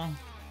Breton.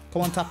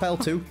 Comment t'appelles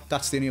tu?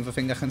 That's the only other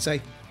thing I can say.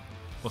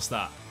 What's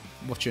that?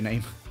 What's your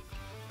name?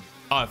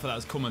 Oh, I thought that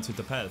was comment to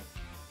Depel.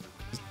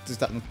 Is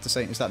that not the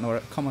same? Is that not a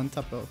comment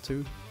up or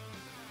two?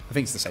 I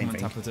think it's the same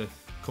thing.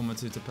 Comment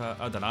to Depel.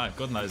 I don't know.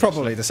 God knows.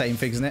 Probably actually. the same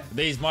thing, isn't it?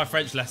 These my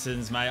French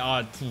lessons,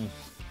 mate. Do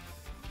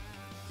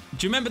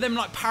you remember them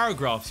like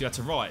paragraphs you had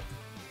to write?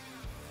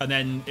 And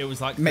then it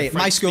was like... Mate,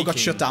 my school got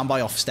shut down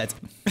by Ofsted.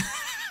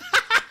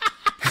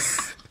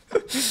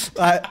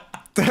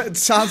 That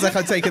sounds like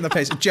I'm taking the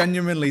piss. It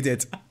genuinely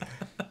did.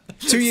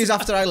 2 years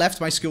after I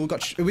left, my school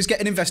it was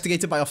getting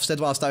investigated by Ofsted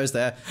whilst I was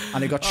there,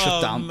 and it got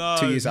shut down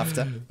 2 years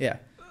after. Yeah.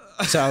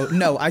 So,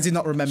 no, I did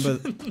not remember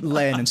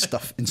learning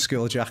stuff in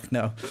school, Jack,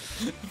 no.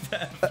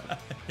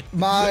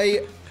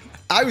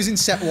 I was in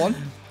set 1,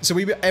 so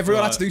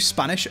everyone had to do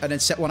Spanish, and then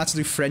set 1 had to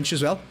do French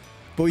as well.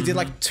 But we did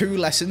like 2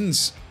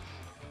 lessons,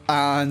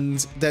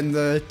 and then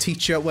the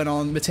teacher went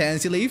on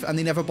maternity leave, and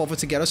they never bothered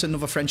to get us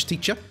another French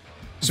teacher.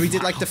 So we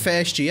did like the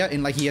first year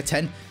in like year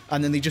 10,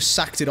 and then they just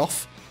sacked it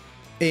off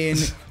in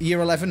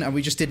year 11, and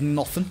we just did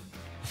nothing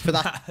for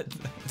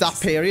that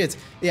period.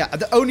 Yeah,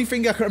 the only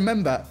thing I can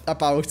remember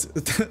about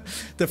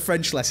the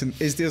French lesson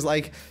is there's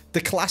like the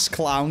class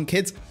clown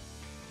kid.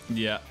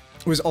 Yeah.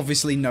 Was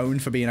obviously known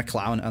for being a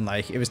clown, and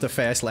like it was the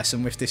first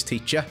lesson with this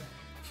teacher,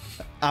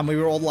 and we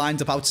were all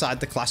lined up outside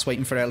the class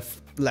waiting for a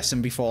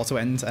lesson before to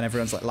end, and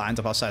everyone's like lined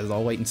up outside the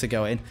door waiting to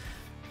go in.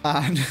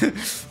 And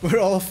we're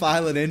all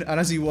filing in, and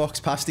as he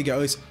walks past, he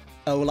goes,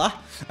 "Hola,"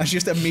 and she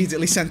just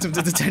immediately sent him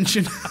to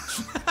detention.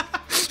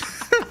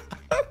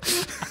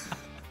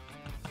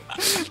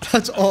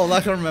 That's all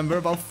I can remember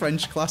about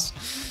French class.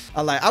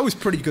 And like, I was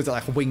pretty good at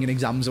like winging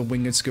exams and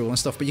winging school and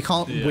stuff, but you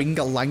can't wing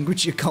a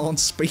language you can't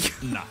speak.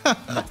 Nah,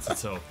 not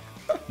at all.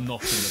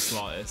 Not in the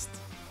slightest.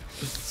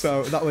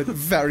 So that went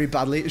very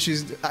badly. I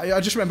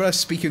just remember her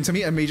speaking to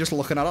me and me just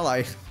looking at her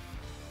like,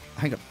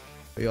 hang on,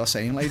 what you're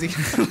saying, lady?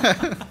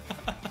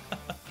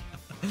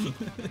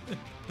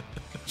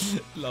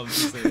 Love to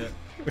see it.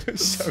 It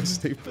was so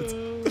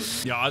stupid.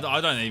 Yeah,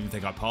 I don't even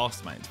think I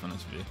passed, mate, to be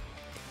honest with you.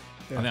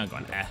 Yeah. I think I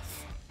got an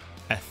F.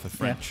 F for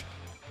French. Yeah.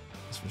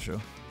 That's for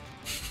sure.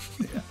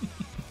 Yeah.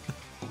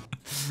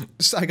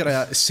 So I got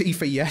a C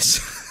for yes.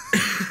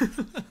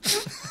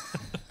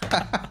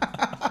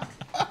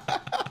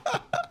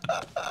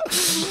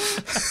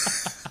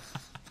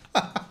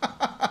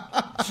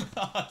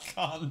 I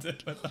can't do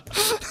it.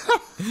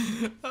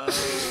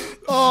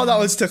 Oh, that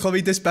was tickle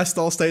me. This best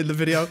all stay in the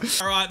video.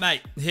 All right,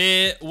 mate.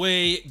 Here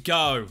we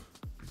go.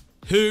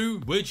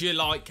 Who would you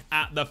like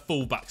at the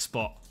fullback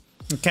spot?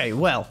 Okay,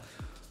 well,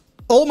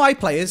 all my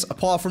players,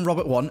 apart from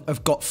Robert 1,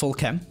 have got full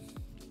chem.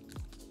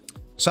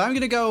 So I'm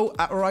going to go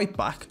at right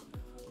back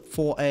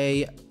for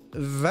a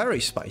very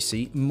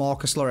spicy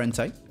Marcus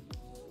Llorente.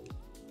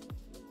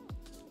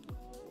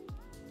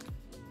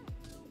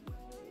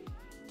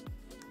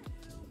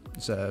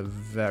 It's a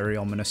very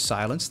ominous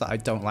silence that I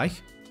don't like,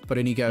 but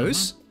in he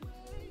goes.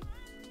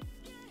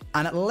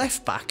 And at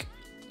left back,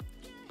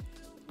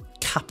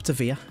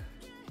 Capdevia.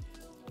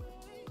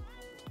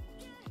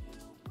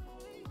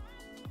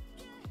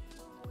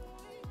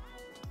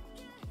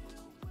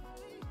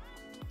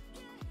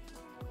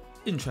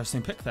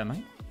 Interesting pick there,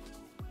 mate.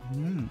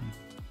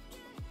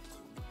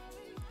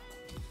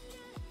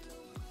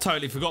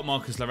 Totally forgot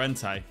Marcus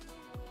Llorente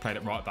played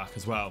at right back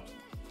as well.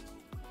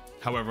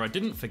 However, I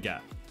didn't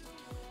forget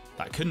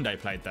that Koundé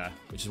played there,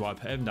 which is why I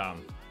put him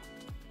down.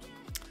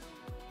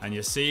 And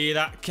you see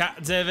that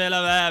Capdevia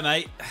there,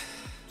 mate.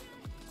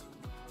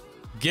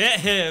 Get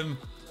him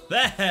the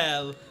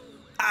hell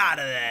out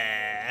of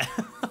there.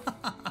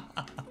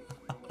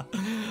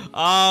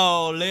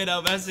 Oh,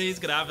 Lionel Messi's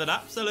going to have an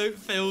absolute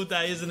field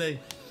day, isn't he?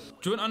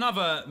 Do you want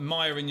another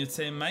Maya in your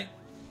team, mate?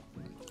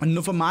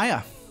 Another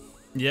Maya?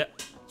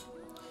 Yep.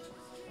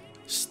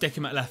 Stick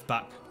him at left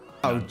back.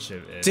 Oh,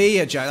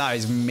 dear Joe, that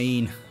is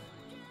mean.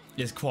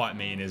 It's quite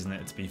mean, isn't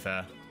it, to be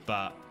fair?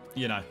 But,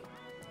 you know.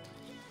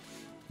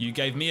 You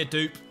gave me a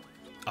dupe.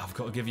 I've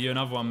got to give you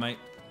another one, mate.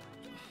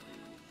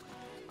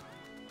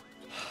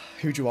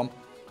 Who do you want?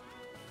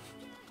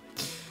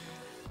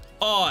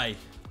 I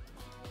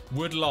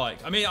would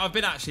like... I mean, I've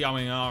been actually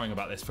umming and ahhing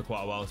about this for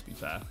quite a while, to be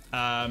fair.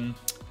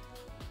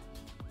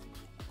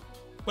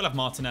 We'll have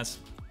Martinez.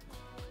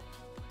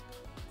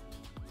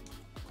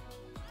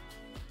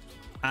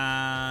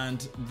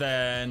 And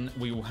then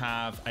we will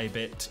have a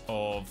bit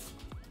of...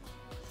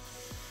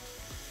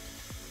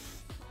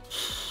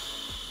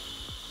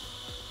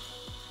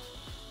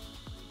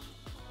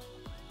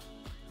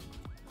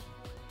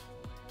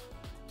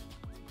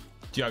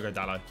 Diogo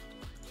Dalot.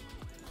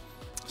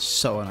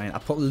 So annoying. I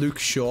put Luke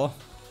Shaw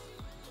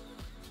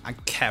and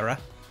Kera.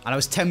 And I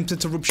was tempted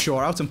to rub Shaw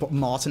out and put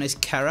Martinez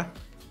Kera.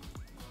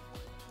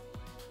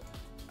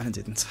 And I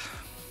didn't.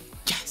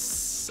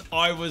 Yes!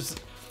 I was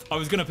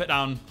going to put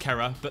down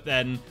Kera, but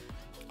then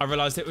I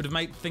realised it would have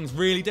made things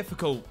really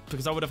difficult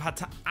because I would have had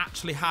to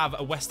actually have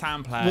a West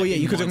Ham player. Well, yeah,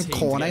 you could have done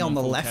Cornet on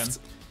the left.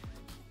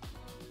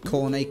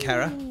 Cornet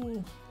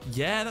Kera.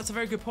 Yeah, that's a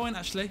very good point,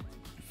 actually.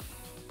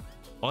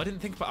 I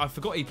didn't think about. I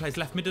forgot he plays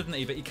left mid, doesn't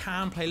he? But he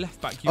can play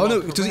left back. Oh no,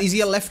 is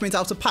he a left mid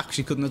out of pack?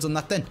 She couldn't have done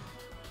that then.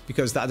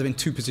 because that'd have been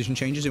 2 position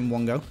changes in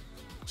one go.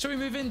 Shall we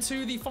move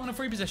into the final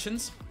 3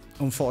 positions?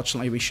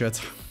 Unfortunately, we should.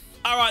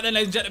 All right then,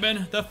 ladies and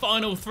gentlemen, the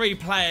final 3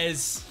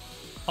 players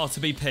are to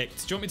be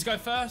picked. Do you want me to go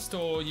first,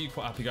 or are you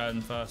quite happy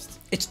going first?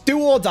 It's do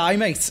or die,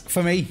 mate,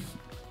 for me.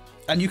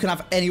 And you can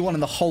have anyone in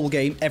the whole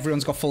game.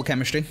 Everyone's got full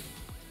chemistry.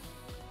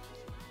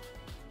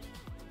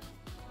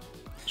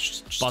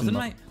 Buzzing,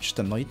 mate. Just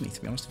annoyed me,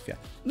 to be honest with you.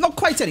 Not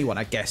quite anyone,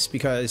 I guess,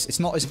 because it's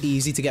not as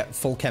easy to get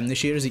full chem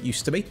this year as it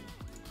used to be.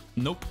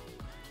 Nope.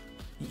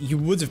 You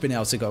would have been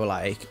able to go,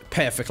 like,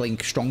 perfect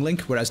link, strong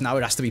link, whereas now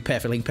it has to be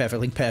perfect link,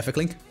 perfect link, perfect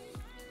link.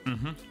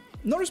 Mm-hmm.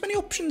 Not as many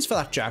options for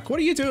that, Jack. What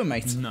are you doing,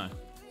 mate? No.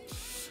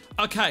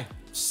 Okay,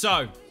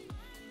 so,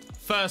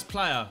 first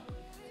player,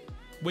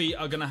 we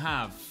are going to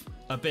have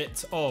a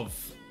bit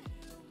of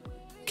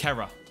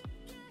Kera.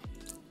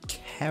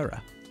 Kera?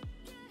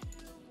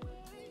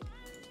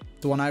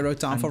 The one I wrote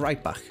down for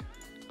right back?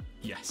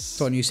 Yes.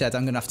 The one you said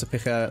I'm going to have to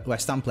pick a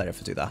West Ham player if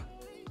I do that?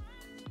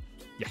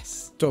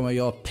 Yes. Don't worry,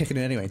 you're picking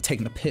it anyway,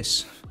 taking a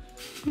piss.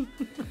 And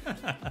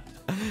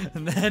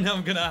then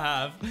I'm going to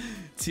have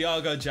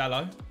Thiago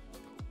Jallo.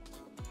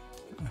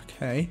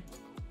 Okay.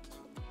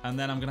 And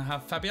then I'm going to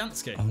have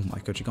Fabianski. Oh my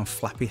god, you're going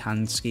flappy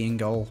hand skiing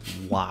goal.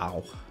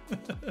 Wow.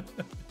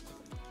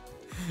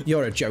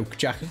 You're a joke,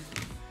 Jack.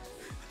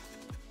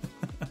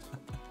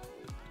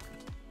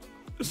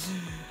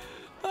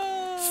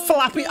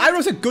 Flappy. I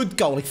wrote a good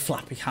goal, like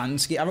flappy hand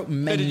ski. I wrote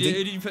Mendy. Who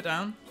did you put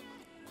down?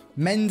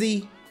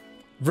 Mendy,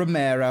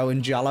 Romero,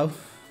 and Jallo.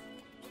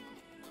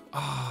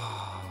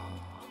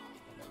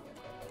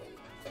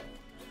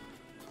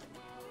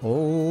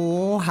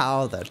 Oh,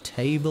 how the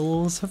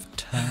tables have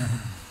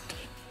turned.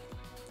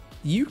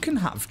 You can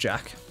have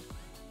Jack.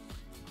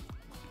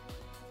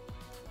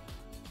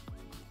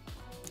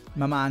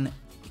 My man,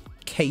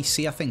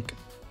 Casey, I think.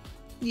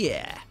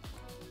 Yeah.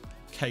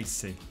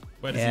 Casey.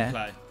 Where does he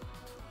play?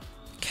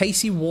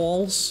 Casey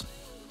Walls.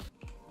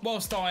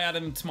 Whilst I add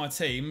him to my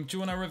team, do you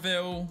want to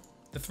reveal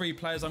the 3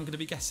 players I'm going to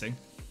be guessing?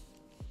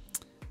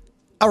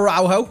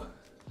 Araujo.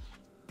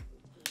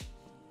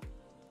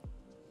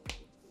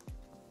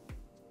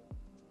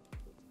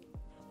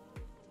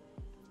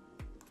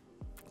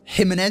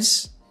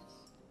 Jimenez.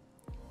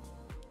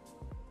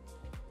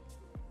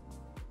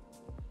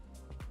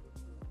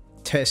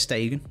 Ter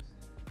Stegen.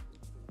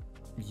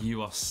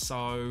 You are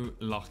so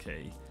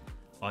lucky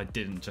I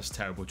didn't just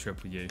terrible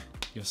triple you.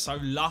 You're so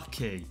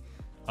lucky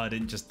I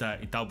didn't just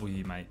dirty double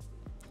you, mate.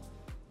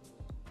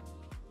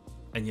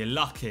 And you're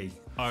lucky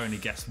I only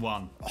guessed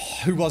 1. Oh,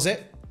 who was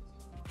it?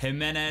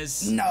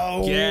 Jimenez.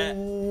 No. Get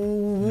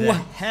the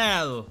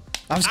hell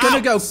I was going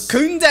to go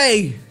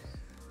Koundé.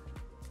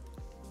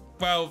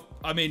 Well,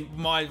 I mean,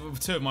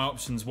 2 of my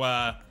options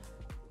were...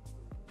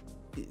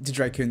 Did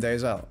you write Koundé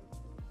as well?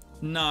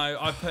 No,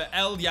 I put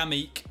El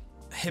Yamik,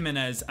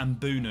 Jimenez, and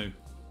Bunu.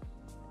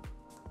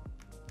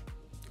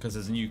 Because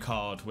there's a new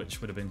card,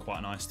 which would have been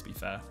quite nice, to be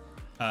fair.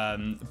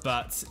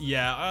 But,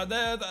 yeah,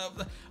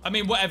 I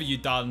mean, whatever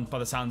you'd done, by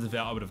the sounds of it,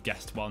 I would have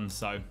guessed 1,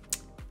 so...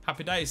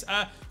 Happy days.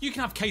 You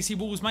can have Casey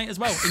Walls, mate, as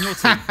well, in your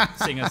team,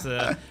 seeing as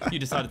you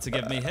decided to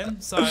give me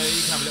him. So you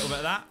can have a little bit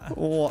of that.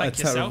 What Thank a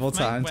terrible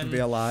yourself, time mate, to be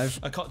alive.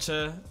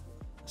 Okocha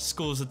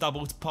scores a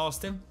double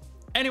past him.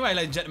 Anyway,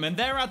 ladies and gentlemen,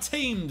 there are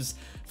teams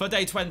for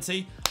day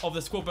 20 of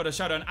the Squad Builder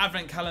Showdown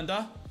Advent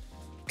Calendar.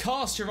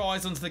 Cast your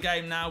eyes onto the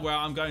game now, where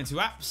I'm going to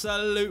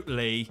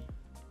absolutely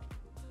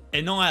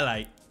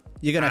annihilate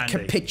You're going to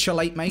Andy.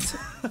 capitulate, mate.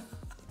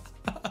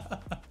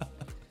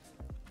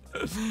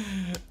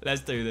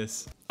 Let's do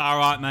this. All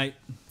right, mate.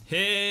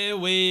 Here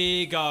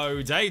we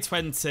go. Day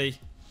 20.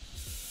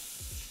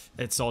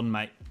 It's on,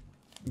 mate.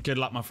 Good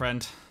luck, my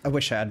friend. I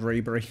wish I had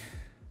Ribery.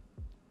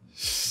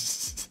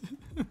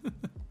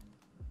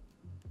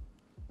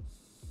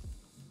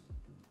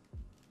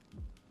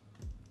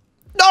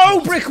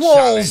 No, brick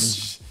walls!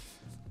 Challenge.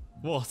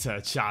 What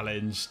a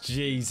challenge.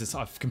 Jesus,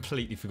 I've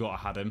completely forgot I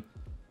had him.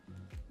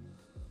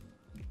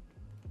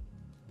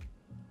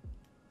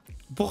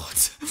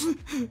 What?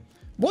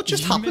 What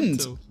just happened?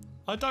 Mental.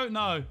 I don't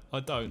know. I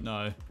don't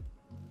know.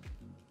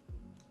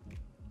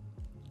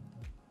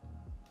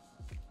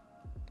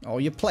 Oh,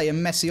 you're playing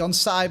Messi on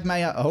side,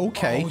 mate.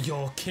 Okay. Oh,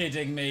 you're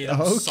kidding me.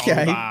 That's so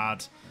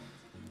bad.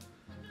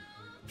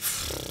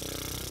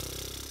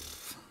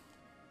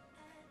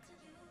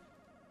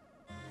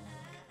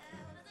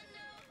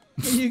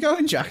 Where are you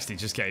going, Jack? He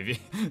just gave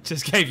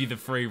you the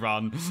free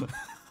run.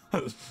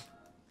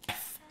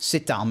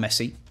 Sit down,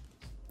 Messi.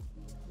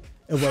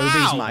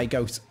 Iwobi's my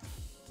goat.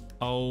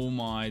 Oh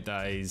my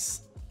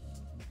days.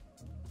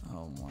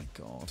 Oh my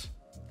god.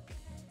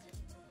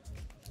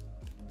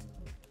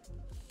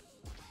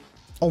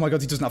 Oh my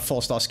god, he doesn't have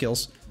 4-star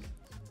skills.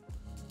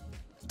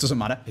 Doesn't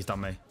matter. He's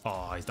done me.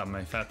 Oh, he's done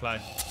me. Fair play.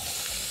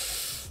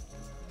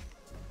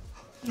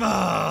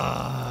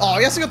 Oh,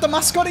 he hasn't got the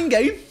mascot in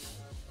game.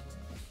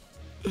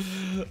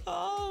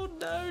 Oh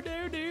no,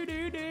 no, no,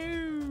 no,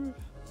 no.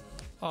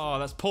 Oh,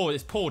 that's poor.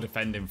 It's poor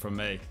defending from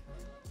me.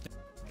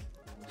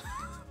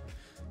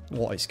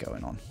 What is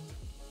going on?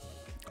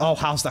 Oh,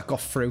 how's that got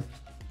through?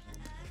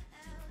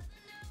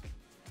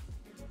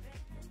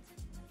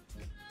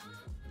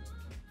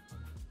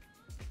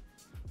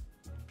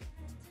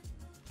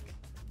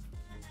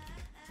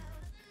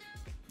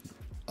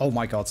 Oh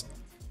my god.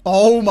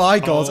 Oh my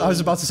god. I was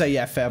about to say,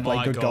 yeah, fair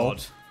play. Good goal.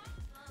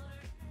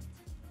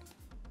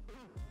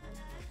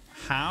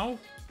 How?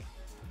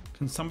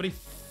 Can somebody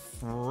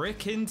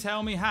frickin'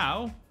 tell me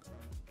how?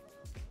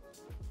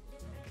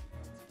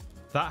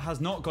 That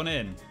has not gone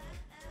in.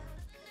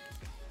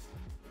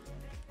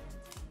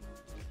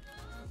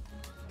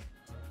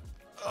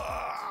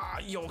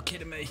 You're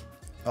kidding me.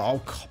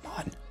 Oh, come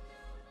on.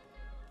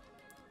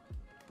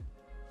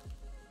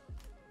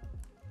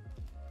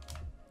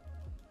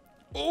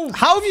 Oh,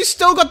 how have you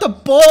still got the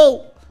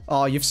ball?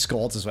 Oh, you've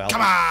scored as well.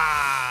 Come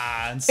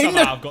on.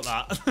 Somehow I've got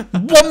that.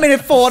 1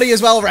 minute 40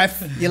 as well,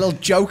 ref. You little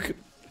joke.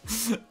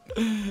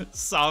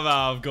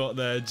 Somehow I've got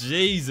there.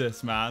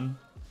 Jesus, man.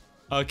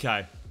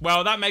 Okay.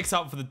 Well, that makes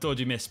up for the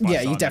dodgy miss.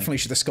 Yeah, you definitely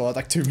should have scored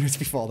like 2 minutes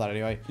before that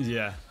anyway.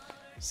 Yeah.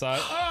 So, all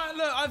right,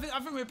 look, I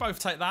think we both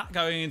take that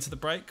going into the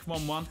break.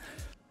 1-1.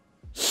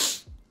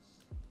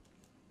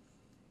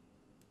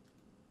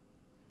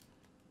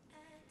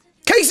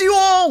 Casey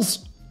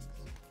Walls!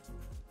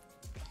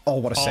 Oh,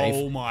 what a save.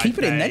 Oh, my Keep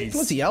it in there. days.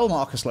 Bloody hell,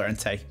 Marcus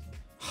Llorente.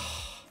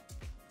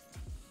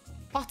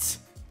 What?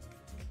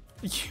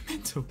 Are you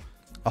mental?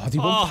 Oh, they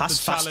won't pass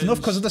the fast challenge. enough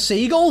because of the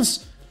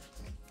seagulls.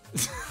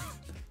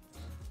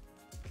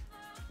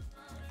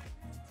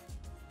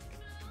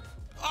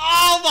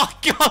 Oh,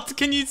 my God.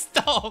 Can you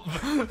stop?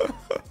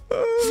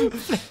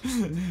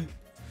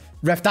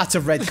 Ref, that's a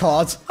red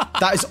card.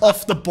 That is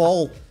off the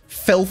ball.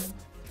 Filth.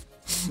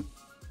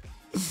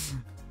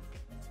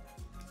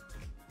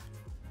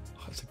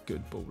 That's a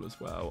good ball as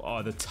well.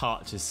 Oh, the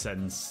touch is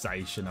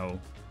sensational.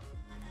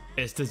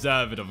 It's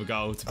deserved of a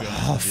goal, to be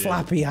honest with you.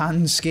 Flappy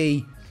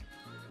Hansky.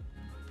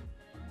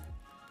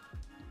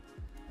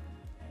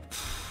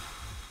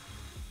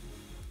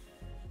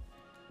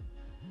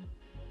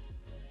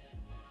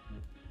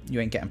 You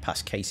ain't getting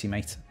past Casey,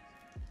 mate.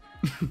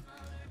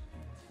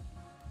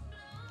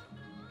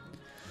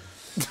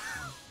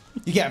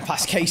 You're getting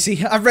past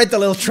Casey. I read the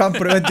little trump,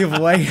 but it went the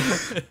other way.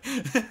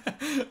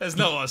 There's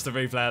not much to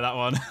replay of that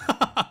one.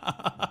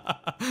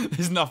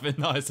 There's nothing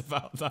nice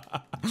about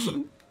that.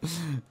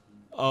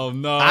 Oh,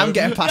 no. I'm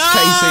getting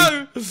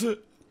past Casey.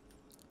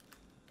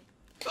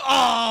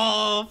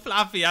 Oh,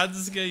 Flappy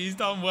Hansky. He's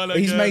done well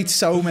again. He's made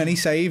so many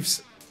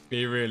saves.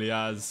 He really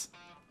has.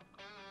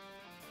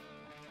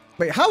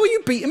 Wait, how are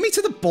you beating me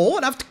to the ball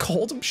and I've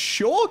called him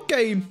short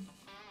game?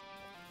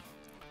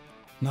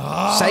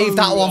 No. Save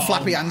that one,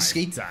 Flappy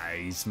Hansky.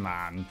 Days,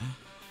 man.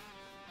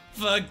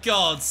 For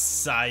God's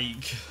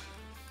sake.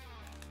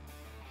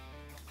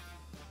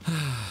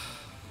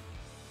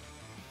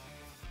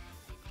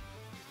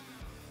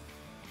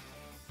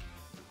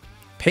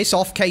 Piss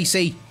off,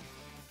 Casey.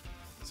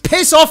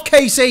 Piss off,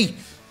 Casey.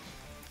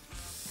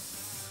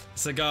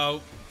 It's a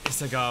goal.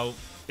 It's a goal.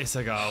 It's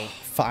a goal.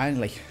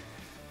 Finally.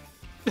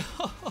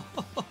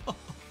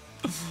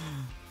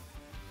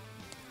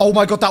 Oh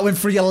my god, that went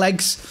through your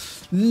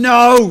legs.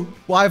 No!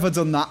 Why have I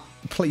done that?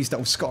 Please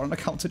don't score on the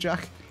counter,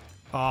 Jack.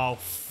 Oh.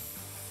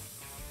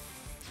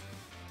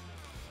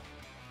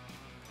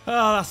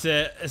 Oh, that's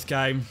it. It's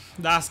game.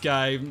 That's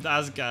game.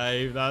 That's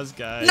game. That's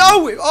game.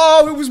 No!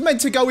 Oh, it was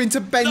meant to go into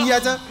Ben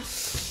Yedder.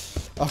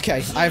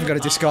 Okay, I haven't got a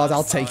discard.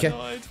 I'll take it.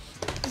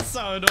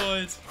 So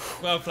annoyed.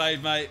 Well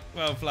played, mate.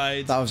 Well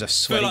played. That was a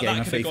sweaty game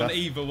of FIFA. That could have gone FIFA.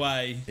 either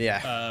way.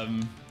 Yeah.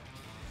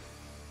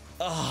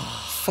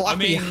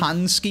 Flappy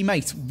Hansky,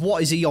 mate.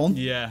 What is he on?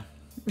 Yeah.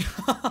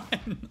 I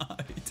know.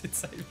 He did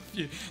save a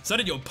few. So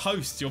did your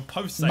post. Your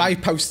post saved. My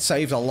post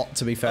saved a lot,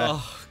 to be fair.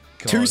 Oh,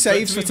 God. 2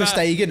 saves for Ter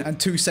Stegen and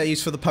 2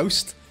 saves for the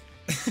post.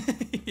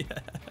 Yeah.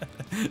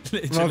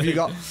 What have you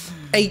got?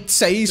 8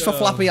 saves for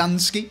Flappy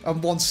Hansky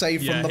and 1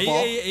 save from the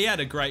ball. He had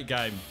a great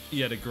game. He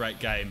had a great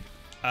game.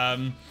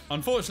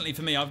 Unfortunately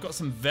for me, I've got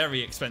some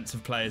very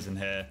expensive players in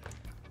here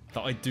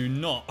that I do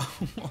not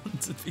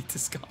want to be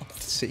discarded.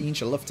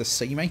 Scenes you love to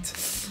see, mate.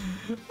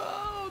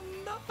 Oh,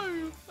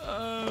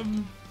 no.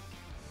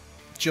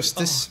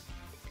 Justice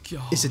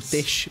is a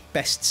dish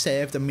best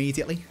served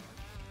immediately.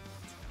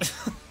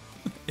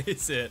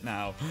 Is it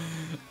now?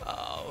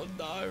 Oh,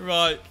 no.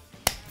 Right.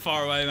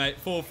 Far away, mate.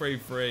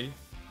 4-3-3.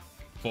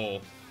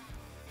 4.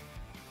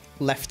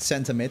 Left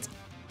centre mid.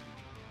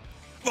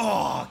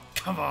 Oh,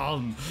 come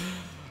on.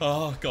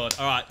 Oh, God.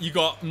 All right. You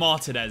got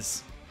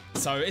Martinez.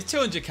 So it's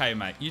 200k,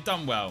 mate. You've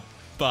done well.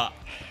 But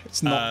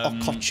it's not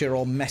Okocha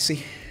or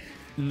Messi.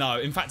 No.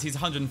 In fact, he's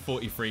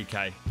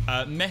 143k.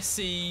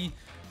 Messi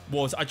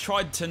was... I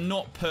tried to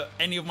not put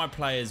any of my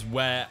players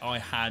where I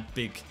had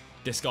big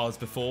discards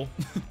before.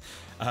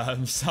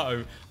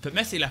 So put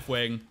Messi left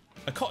wing,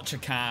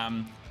 Okocha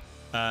cam,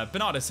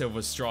 Bernardo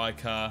Silva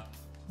striker.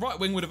 Right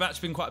wing would have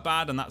actually been quite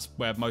bad, and that's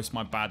where most of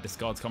my bad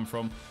discards come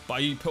from.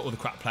 But you put all the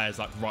crap players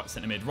like right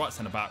centre mid, right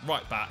centre back,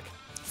 right back.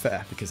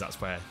 Fair. Because that's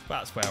where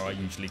I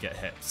usually get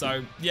hit.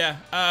 So yeah,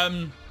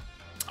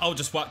 I'll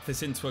just whack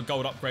this into a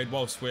gold upgrade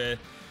whilst we're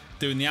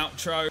doing the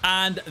outro.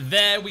 And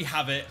there we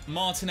have it.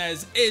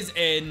 Martinez is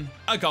in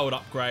a gold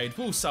upgrade.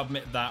 We'll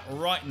submit that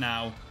right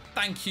now.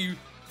 Thank you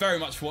very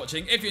much for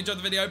watching. If you enjoyed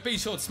the video, be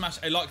sure to smash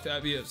a like. That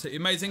would be absolutely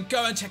amazing.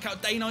 Go and check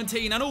out day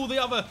 19 and all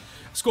the other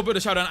Squad Builder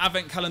Showdown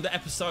Advent Calendar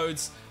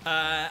episodes.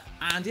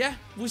 And yeah,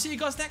 we'll see you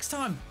guys next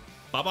time.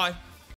 Bye-bye.